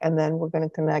matter, and then we're going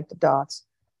to connect the dots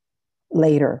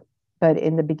later. But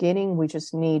in the beginning, we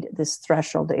just need this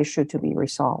threshold issue to be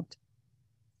resolved.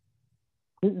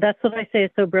 That's what I say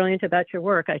is so brilliant about your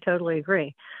work. I totally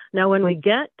agree. Now, when we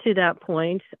get to that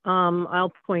point,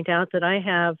 I'll point out that I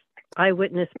have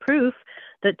eyewitness proof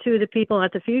that 2 of the people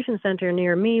at the Fusion Center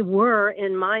near me were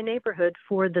in my neighborhood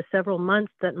for the several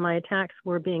months that my attacks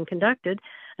were being conducted,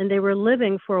 and they were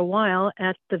living for a while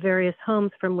at the various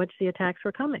homes from which the attacks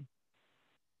were coming.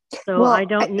 So I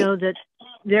don't know that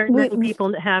there are many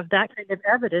people that have that kind of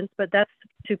evidence, but that's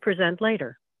to present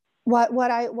later. What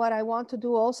I want to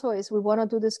do also is we want to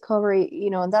do discovery,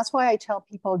 and that's why I tell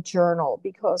people journal,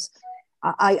 because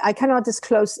I cannot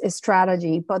disclose a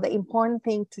strategy, but the important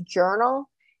thing to journal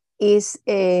is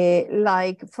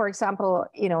like, for example,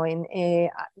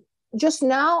 just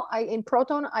now in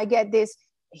Proton, I get this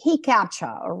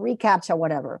he-CAPTCHA or re-CAPTCHA,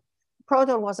 whatever.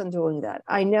 Proton wasn't doing that.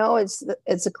 I know it's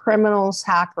the criminals,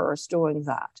 hackers doing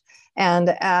that.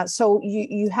 And so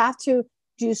you have to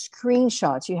do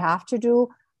screenshots. You have to do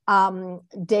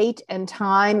date and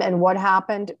time and what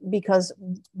happened, because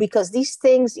these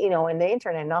things, in the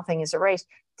internet, nothing is erased.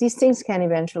 These things can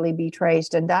eventually be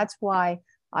traced. And that's why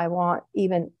I want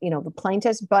even, the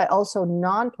plaintiffs, but also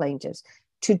non-plaintiffs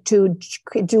to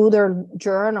do their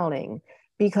journaling,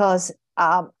 because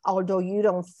although you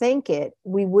don't think it,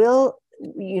 we will,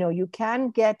 you can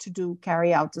get to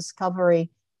carry out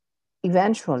discovery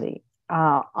eventually.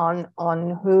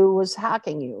 on who was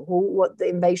hacking you, what the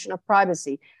invasion of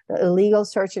privacy, the illegal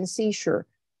search and seizure,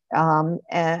 and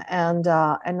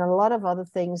a lot of other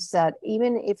things that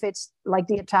even if it's like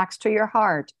the attacks to your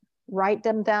heart, write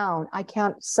them down. I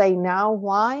can't say now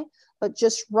why, but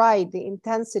just write the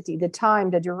intensity, the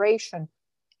time, the duration.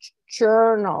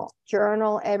 Journal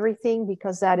everything,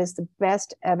 because that is the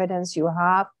best evidence you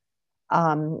have.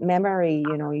 Memory,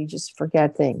 you just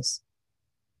forget things.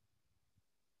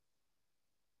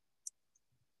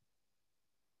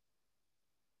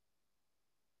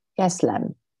 Yes,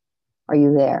 Len, are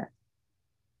you there?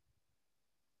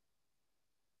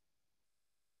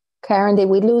 Karen, did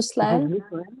we lose Len?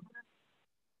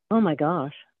 Oh my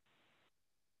gosh.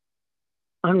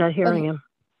 I'm not hearing him.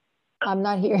 I'm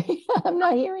not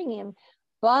hearing him,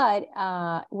 but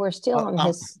we're still on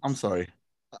his. I'm sorry.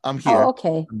 I'm here. Oh,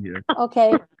 okay. I'm here.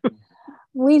 Okay.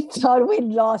 We thought we'd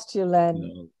lost you,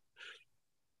 Len.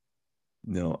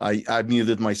 No, I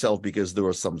muted myself because there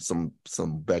were some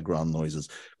background noises.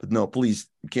 But no, please,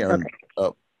 Karen,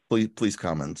 please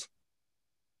comment.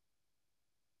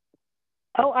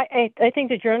 Oh, I think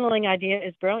the journaling idea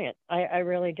is brilliant. I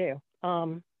really do.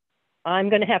 I'm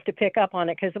going to have to pick up on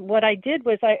it, because what I did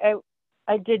was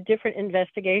I did different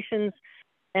investigations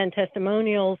and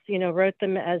testimonials, wrote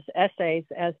them as essays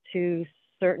as to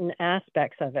certain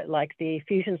aspects of it, like the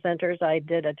fusion centers. I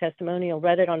did a testimonial,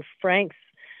 read it on Frank's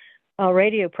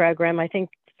radio program, I think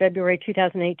February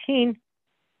 2018,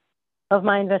 of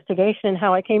my investigation, and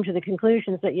how I came to the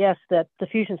conclusions that, yes, that the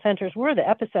fusion centers were the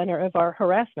epicenter of our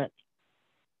harassment.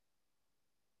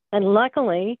 And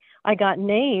luckily, I got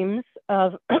names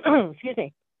of, excuse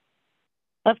me,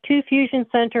 of 2 fusion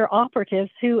center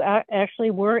operatives who actually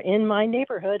were in my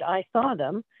neighborhood. I saw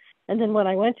them. And then when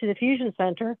I went to the fusion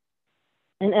center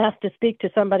and asked to speak to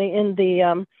somebody in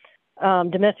the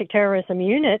domestic terrorism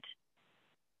unit,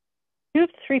 2 of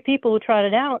the 3 people who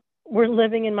trotted out were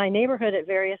living in my neighborhood at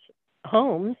various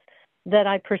homes that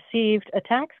I perceived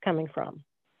attacks coming from.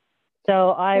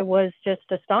 So I was just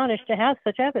astonished to have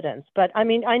such evidence. But I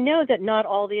mean, I know that not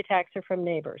all the attacks are from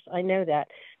neighbors. I know that.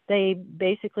 They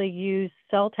basically use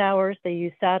cell towers, they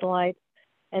use satellites.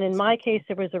 And in my case,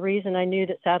 there was a reason I knew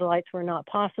that satellites were not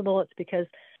possible. It's because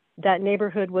that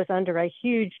neighborhood was under a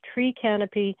huge tree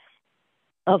canopy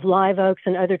of live oaks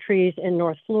and other trees in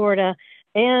North Florida.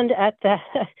 And at that,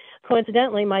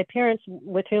 coincidentally, my parents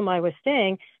with whom I was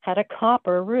staying had a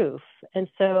copper roof. And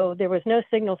so there was no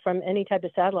signal from any type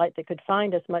of satellite that could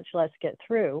find us, much less get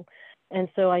through. And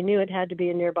so I knew it had to be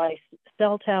a nearby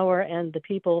cell tower, and the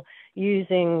people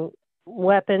using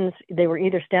weapons, they were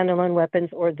either standalone weapons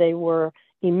or they were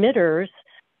emitters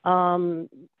from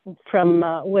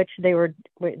which they were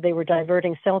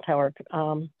diverting cell tower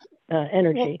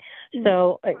energy.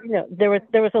 So there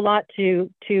was a lot to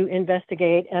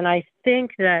investigate, and I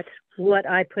think that what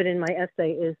I put in my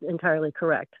essay is entirely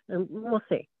correct, and we'll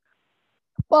see.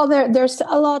 Well, there's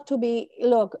a lot to be,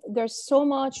 there's so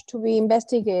much to be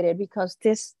investigated, because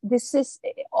this is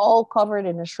all covered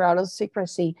in a shroud of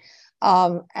secrecy.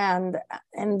 And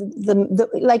the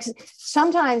like,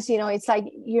 sometimes, it's like,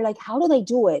 you're like, how do they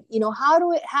do it?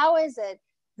 How is it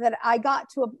that I got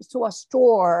to a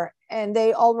store and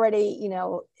they already,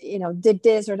 did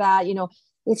this or that,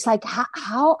 it's like,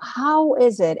 how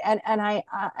is it? And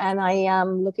I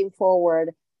am looking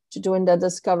forward to doing the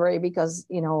discovery, because,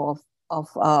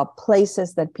 of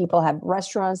places that people have,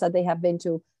 restaurants that they have been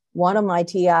to. One of my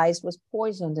TIs was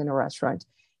poisoned in a restaurant,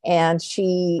 and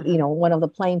she, one of the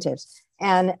plaintiffs,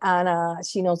 and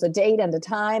she knows the date and the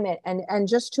time, and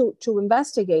just to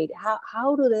investigate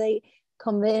how do they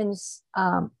convince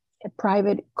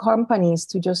private companies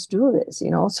to just do this,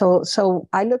 so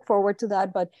I look forward to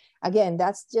that. But again,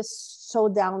 that's just so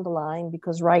down the line,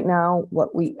 because right now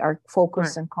what we are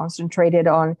focused and concentrated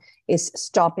on is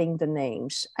stopping the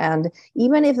names. And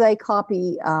even if they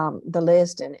copy the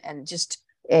list and just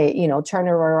turn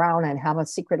it around and have a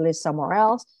secret list somewhere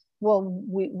else, well,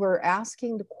 we're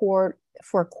asking the court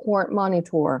for a court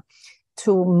monitor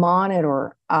to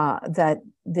monitor that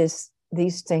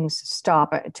these things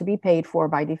stop, to be paid for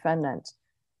by defendants,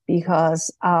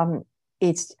 because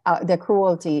it's the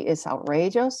cruelty is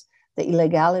outrageous, the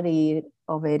illegality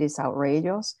of it is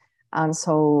outrageous, and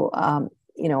so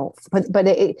but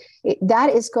that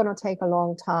is going to take a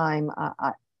long time.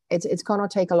 It's going to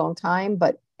take a long time,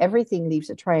 but everything leaves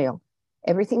a trail.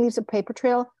 Everything leaves a paper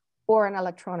trail or an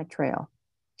electronic trail.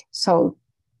 So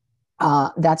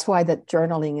that's why the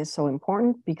journaling is so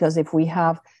important, because if we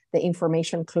have the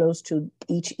information close to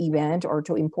each event or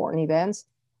to important events,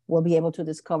 we'll be able to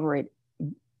discover it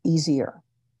easier.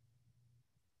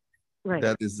 Right.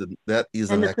 That is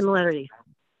and the similarity.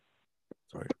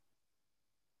 Sorry.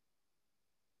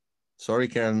 Sorry,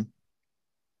 Karen.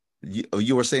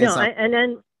 You were saying No,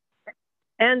 something.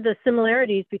 And the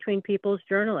similarities between people's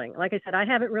journaling. Like I said, I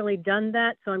haven't really done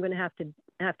that, so I'm going to have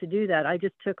to do that. I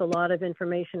just took a lot of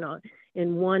information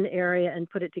in one area and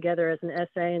put it together as an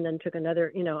essay, and then took another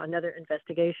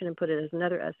investigation and put it as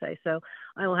another essay. So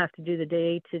I will have to do the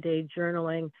day-to-day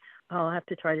journaling. I'll have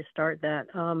to try to start that.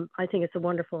 I think it's a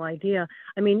wonderful idea.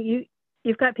 I mean,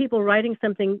 you've got people writing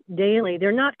something daily.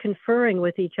 They're not conferring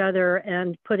with each other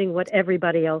and putting what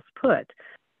everybody else put.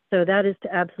 So that is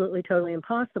absolutely, totally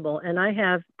impossible. And I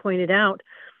have pointed out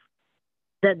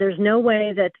that there's no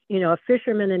way that, a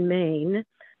fisherman in Maine,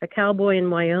 a cowboy in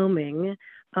Wyoming,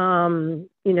 a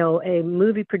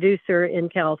movie producer in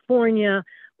California,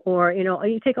 or,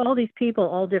 you take all these people,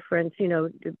 all different,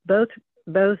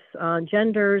 both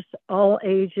genders, all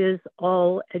ages,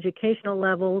 all educational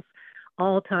levels,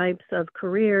 all types of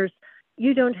careers.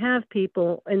 You don't have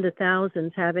people in the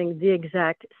thousands having the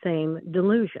exact same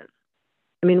delusion.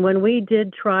 I mean, when we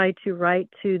did try to write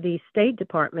to the State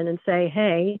Department and say,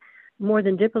 hey, more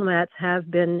than diplomats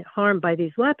have been harmed by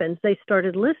these weapons, they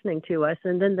started listening to us.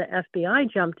 And then the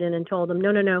FBI jumped in and told them,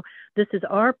 no, this is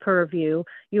our purview.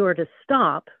 You are to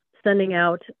stop sending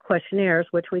out questionnaires,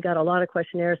 which we got a lot of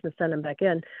questionnaires and send them back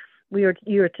in. You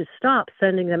are to stop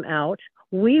sending them out.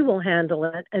 We will handle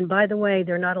it. And by the way,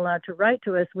 they're not allowed to write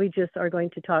to us. We just are going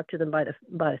to talk to them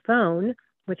by phone,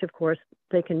 which of course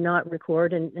they cannot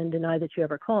record and deny that you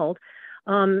ever called.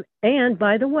 And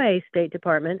by the way, State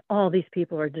Department, all these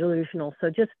people are delusional. So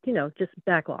just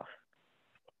back off.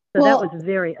 So that was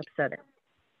very upsetting.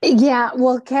 Yeah.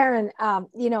 Well, Karen,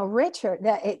 Richard,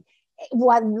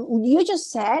 what you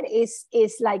just said is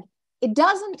like, it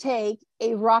doesn't take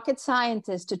a rocket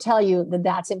scientist to tell you that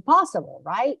that's impossible,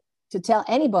 right? To tell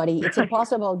anybody it's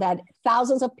impossible that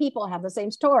thousands of people have the same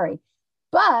story.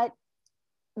 But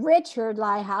Richard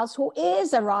Lighthouse, who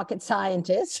is a rocket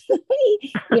scientist,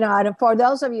 and for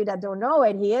those of you that don't know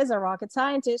it, he is a rocket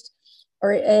scientist,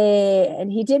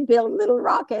 and he did build little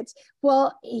rockets.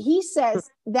 Well, he says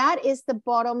that is the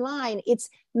bottom line. It's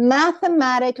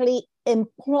mathematically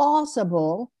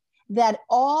implausible that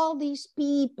all these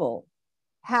people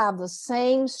have the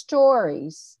same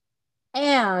stories,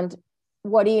 and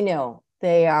what do you know?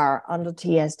 They are under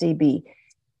TSDB.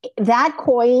 That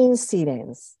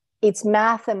coincidence, it's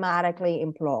mathematically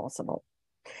implausible.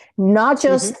 Not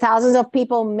just thousands of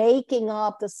people making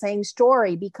up the same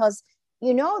story, because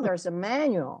there's a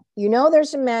manual.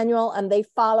 There's a manual, and they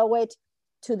follow it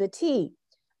to the T.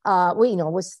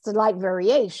 With slight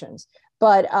variations,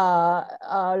 but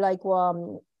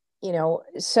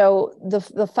so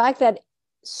the fact that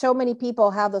so many people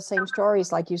have the same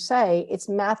stories, like you say, it's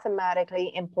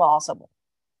mathematically implausible.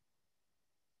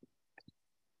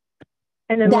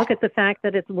 And then look at the fact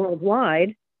that it's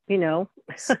worldwide,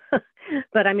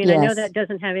 but I mean, yes. I know that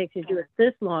doesn't have anything to do with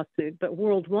this lawsuit, but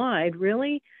worldwide,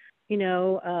 really,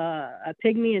 a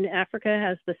pygmy in Africa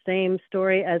has the same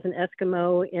story as an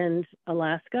Eskimo in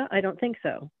Alaska? I don't think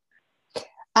so.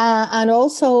 And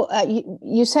also,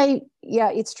 you say, yeah,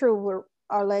 it's true. We're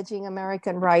alleging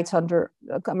American rights under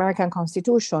American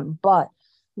Constitution, but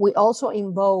we also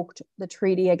invoked the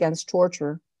Treaty Against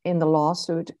Torture in the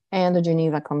lawsuit and the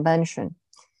Geneva Convention.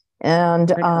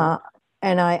 And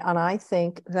I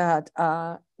think that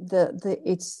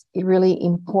it's really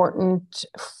important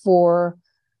for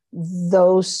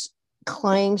those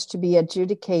claims to be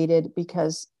adjudicated,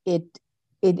 because it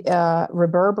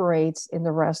reverberates in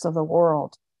the rest of the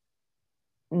world.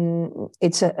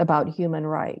 It's about human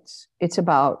rights. It's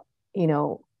about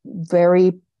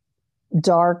very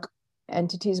dark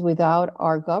entities without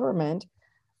our government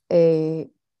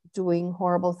doing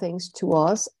horrible things to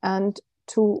us and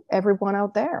to everyone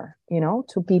out there,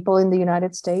 to people in the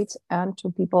United States and to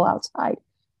people outside.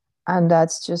 And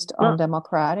that's just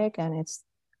undemocratic, and it's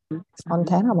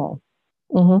untenable.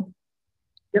 Mm-hmm.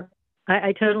 Yep.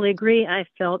 I totally agree. I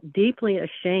felt deeply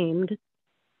ashamed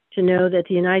to know that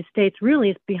the United States really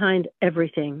is behind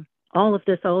everything. All of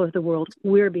this, all over the world,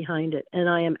 we're behind it. And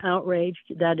I am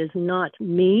outraged. That is not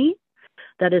me.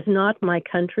 That is not my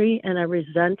country. And I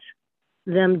resent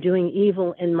them doing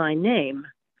evil in my name.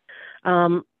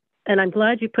 And I'm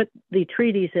glad you put the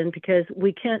treaties in, because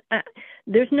we can't,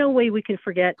 there's no way we can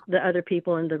forget the other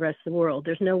people in the rest of the world.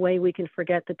 There's no way we can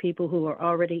forget the people who are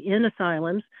already in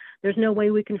asylums. There's no way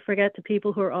we can forget the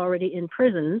people who are already in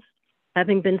prisons,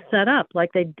 having been set up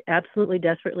like they absolutely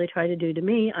desperately try to do to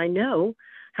me. I know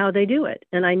how they do it.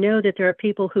 And I know that there are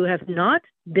people who have not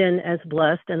been as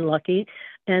blessed and lucky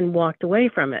and walked away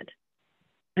from it.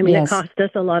 I mean, It cost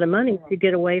us a lot of money to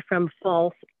get away from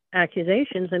false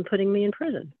accusations and putting me in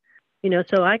prison.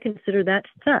 So I consider that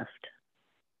theft.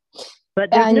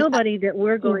 But there's And nobody that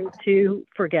we're going to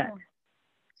forget.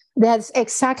 that's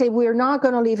exactly, we're not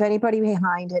going to leave anybody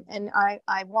behind it. And I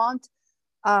want,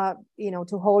 to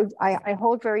hold, I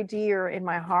hold very dear in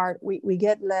my heart. We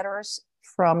get letters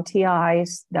from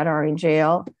TIs that are in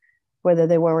jail, whether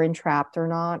they were entrapped or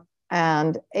not.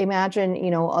 And imagine,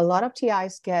 a lot of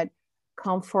TIs get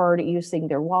comfort using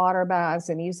their water bags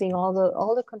and using all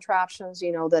the contraptions,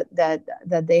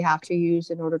 that they have to use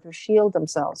in order to shield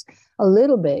themselves a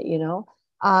little bit.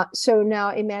 So now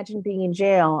imagine being in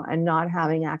jail and not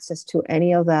having access to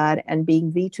any of that, and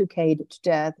being V2K'd to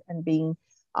death, and being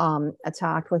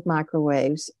attacked with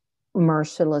microwaves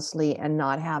mercilessly, and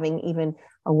not having even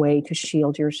a way to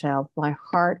shield yourself. My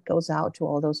heart goes out to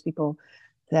all those people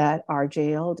that are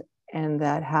jailed and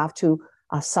that have to,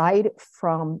 aside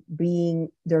from being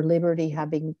their liberty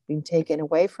having been taken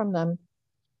away from them,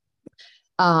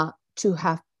 to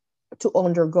have to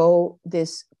undergo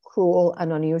this cruel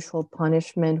and unusual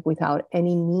punishment without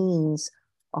any means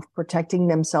of protecting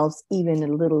themselves even a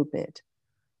little bit.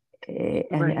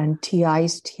 And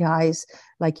TIs,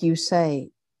 like you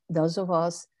say, those of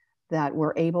us that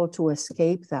were able to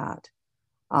escape that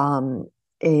are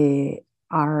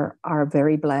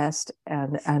very blessed,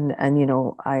 and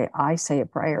I say a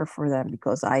prayer for them,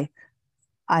 because I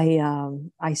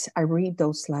read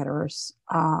those letters,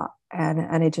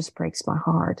 and it just breaks my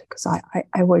heart, because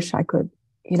I wish I could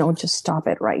just stop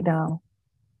it right now.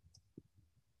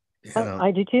 Yeah. I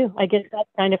do too. I get that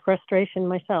kind of frustration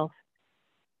myself.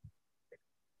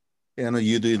 Anna,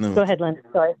 you're doing Go ahead, Len.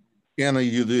 Sorry. Anna,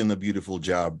 you're doing a beautiful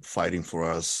job fighting for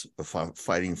us,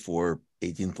 fighting for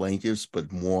 18 plaintiffs, but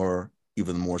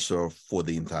even more so for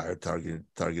the entire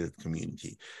targeted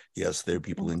community. Yes, there are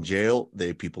people in jail.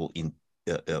 There are people in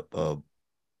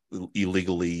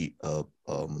illegally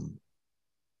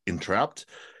entrapped,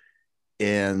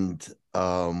 and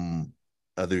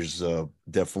there's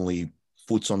definitely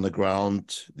foots on the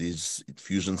ground. These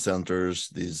fusion centers,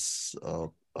 these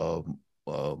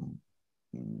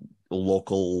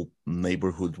local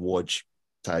neighborhood watch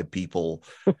type people.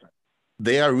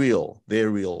 They are real. They're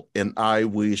real. And I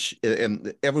wish,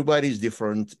 and everybody's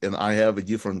different, and I have a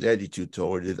different attitude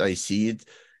toward it. I see it,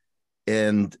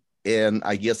 and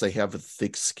I guess I have a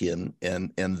thick skin,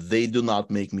 and they do not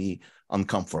make me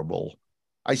uncomfortable.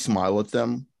 I smile at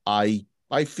them. I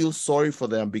feel sorry for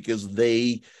them, because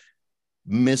they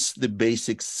miss the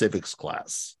basic civics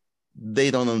class.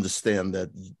 They don't understand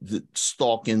that the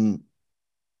stalking,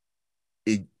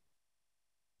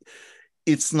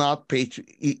 it's not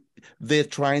they're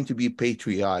trying to be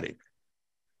patriotic,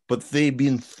 but they've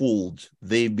been fooled.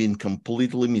 They've been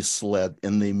completely misled,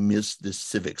 and they missed the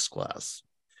civics class.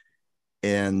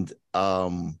 And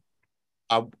I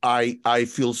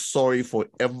feel sorry for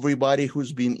everybody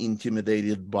who's been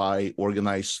intimidated by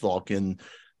organized stalking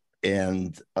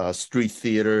and street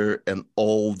theater and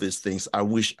all these things. I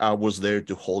wish I was there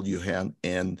to hold your hand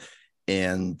and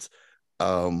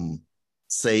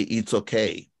say it's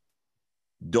okay.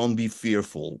 Don't be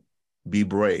fearful. Be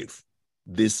brave.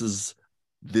 This is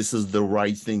the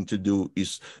right thing to do.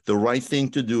 The right thing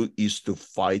to do is to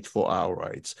fight for our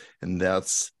rights, and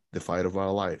that's the fight of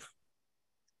our life.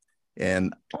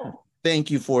 And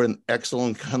thank you for an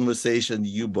excellent conversation.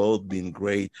 You both been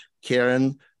great.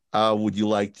 Karen, would you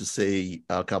like to say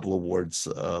a couple of words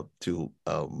at the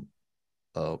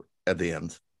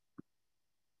end?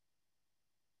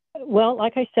 Well,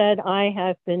 like I said, I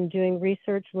have been doing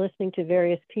research, listening to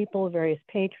various people, various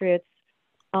patriots,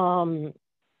 and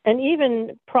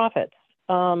even prophets.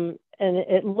 And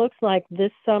it looks like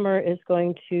this summer is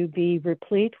going to be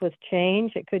replete with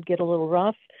change. It could get a little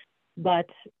rough, but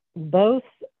both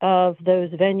of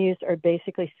those venues are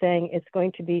basically saying it's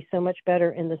going to be so much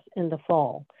better in the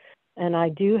fall. And I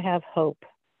do have hope.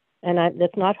 And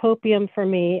that's not hopium for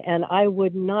me. And I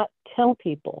would not tell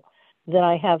people that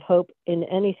I have hope in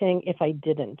anything if I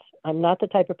didn't. I'm not the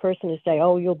type of person to say,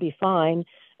 oh, you'll be fine,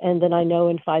 and then I know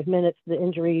in 5 minutes the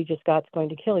injury you just got is going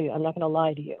to kill you. I'm not going to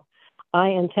lie to you. I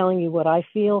am telling you what I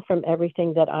feel from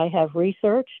everything that I have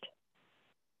researched,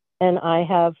 and I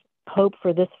have hope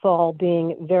for this fall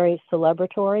being very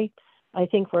celebratory. I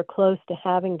think we're close to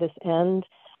having this end,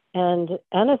 and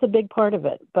Anna's a big part of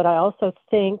it, but I also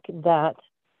think that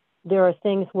there are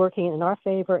things working in our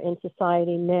favor in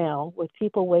society now with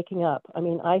people waking up. I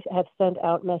mean, I have sent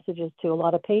out messages to a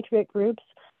lot of patriot groups,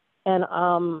 and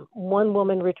one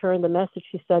woman returned the message.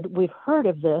 She said, we've heard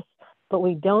of this, but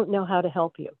we don't know how to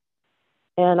help you.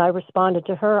 And I responded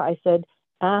to her. I said,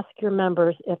 ask your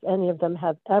members if any of them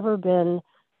have ever been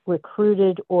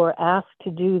recruited or asked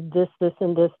to do this,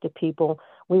 and this to people.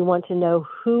 We want to know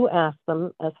who asked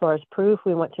them as far as proof.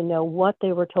 We want to know what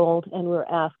they were told, and we're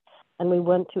asked. and we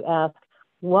want to ask,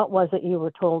 what was it you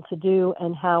were told to do,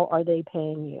 and how are they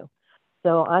paying you?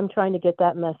 So I'm trying to get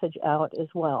that message out as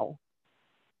well.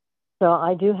 So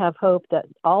I do have hope that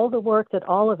all the work that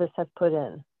all of us have put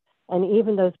in, and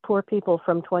even those poor people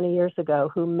from 20 years ago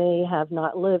who may have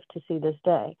not lived to see this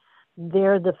day,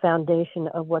 they're the foundation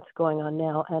of what's going on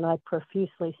now, and I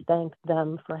profusely thank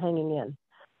them for hanging in.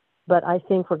 But I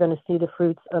think we're going to see the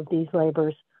fruits of these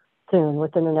labors soon,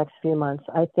 within the next few months.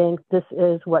 I think this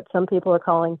is what some people are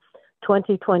calling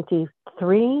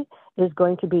 2023 is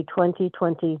going to be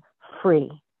 2020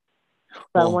 free. So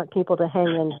I want people to hang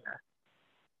in there.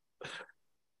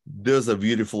 Those are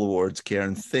beautiful words,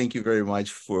 Karen. Thank you very much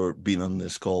for being on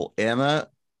this call. Anna,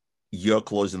 your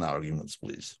closing arguments,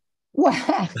 please. Well,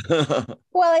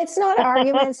 it's not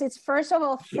arguments. It's, first of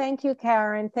all, thank you,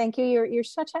 Karen. Thank you. You're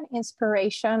such an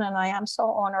inspiration, and I am so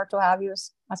honored to have you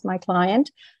as my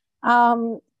client.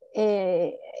 You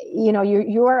know,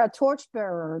 you are a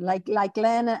torchbearer, like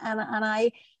Len, and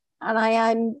I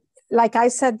am, like I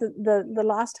said the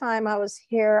last time I was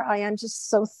here, I am just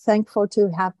so thankful to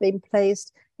have been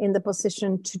placed in the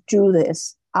position to do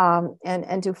this,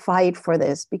 and to fight for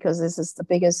this, because this is the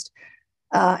biggest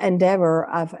endeavor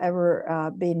I've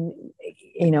ever been,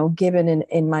 given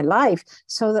in my life.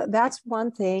 So that's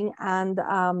one thing. And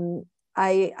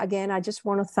I just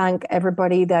want to thank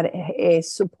everybody that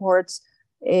supports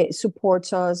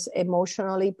us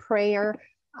emotionally. Prayer,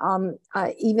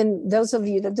 even those of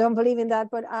you that don't believe in that,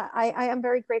 but I am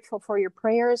very grateful for your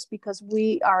prayers, because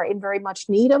we are in very much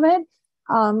need of it.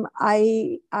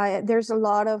 There's a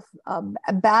lot of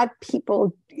bad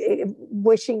people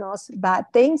wishing us bad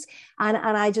things, and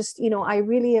I just, I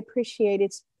really appreciate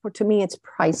it. To me, it's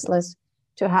priceless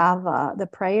to have the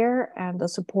prayer and the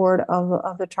support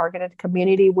of the targeted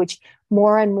community, which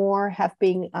more and more have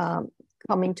been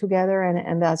coming together,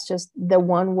 and that's just the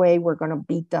one way we're going to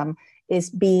beat them, is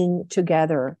being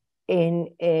together in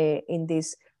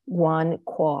this one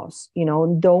cause.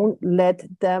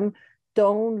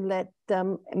 Don't let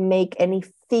them make any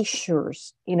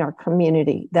fissures in our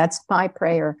community. That's my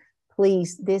prayer.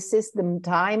 Please, this is the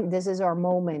time. This is our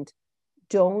moment.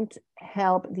 Don't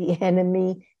help the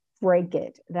enemy break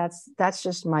it. That's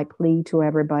just my plea to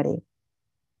everybody.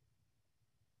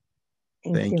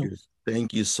 Thank you.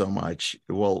 Thank you so much.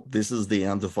 Well, this is the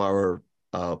end of our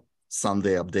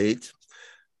Sunday update.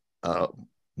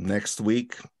 Next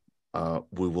week,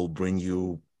 we will bring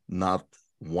you not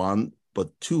one,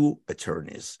 but two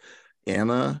attorneys.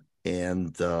 Anna,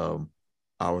 and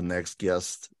our next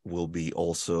guest will be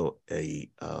also a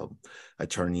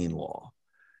attorney-in-law.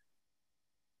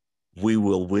 We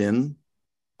will win.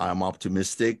 I'm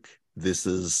optimistic. This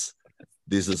is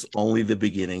only the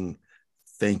beginning.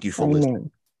 Thank you for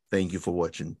listening. Thank you for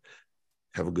watching.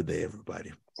 Have a good day,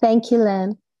 everybody. Thank you,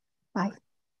 Len. Bye.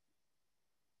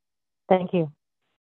 Thank you.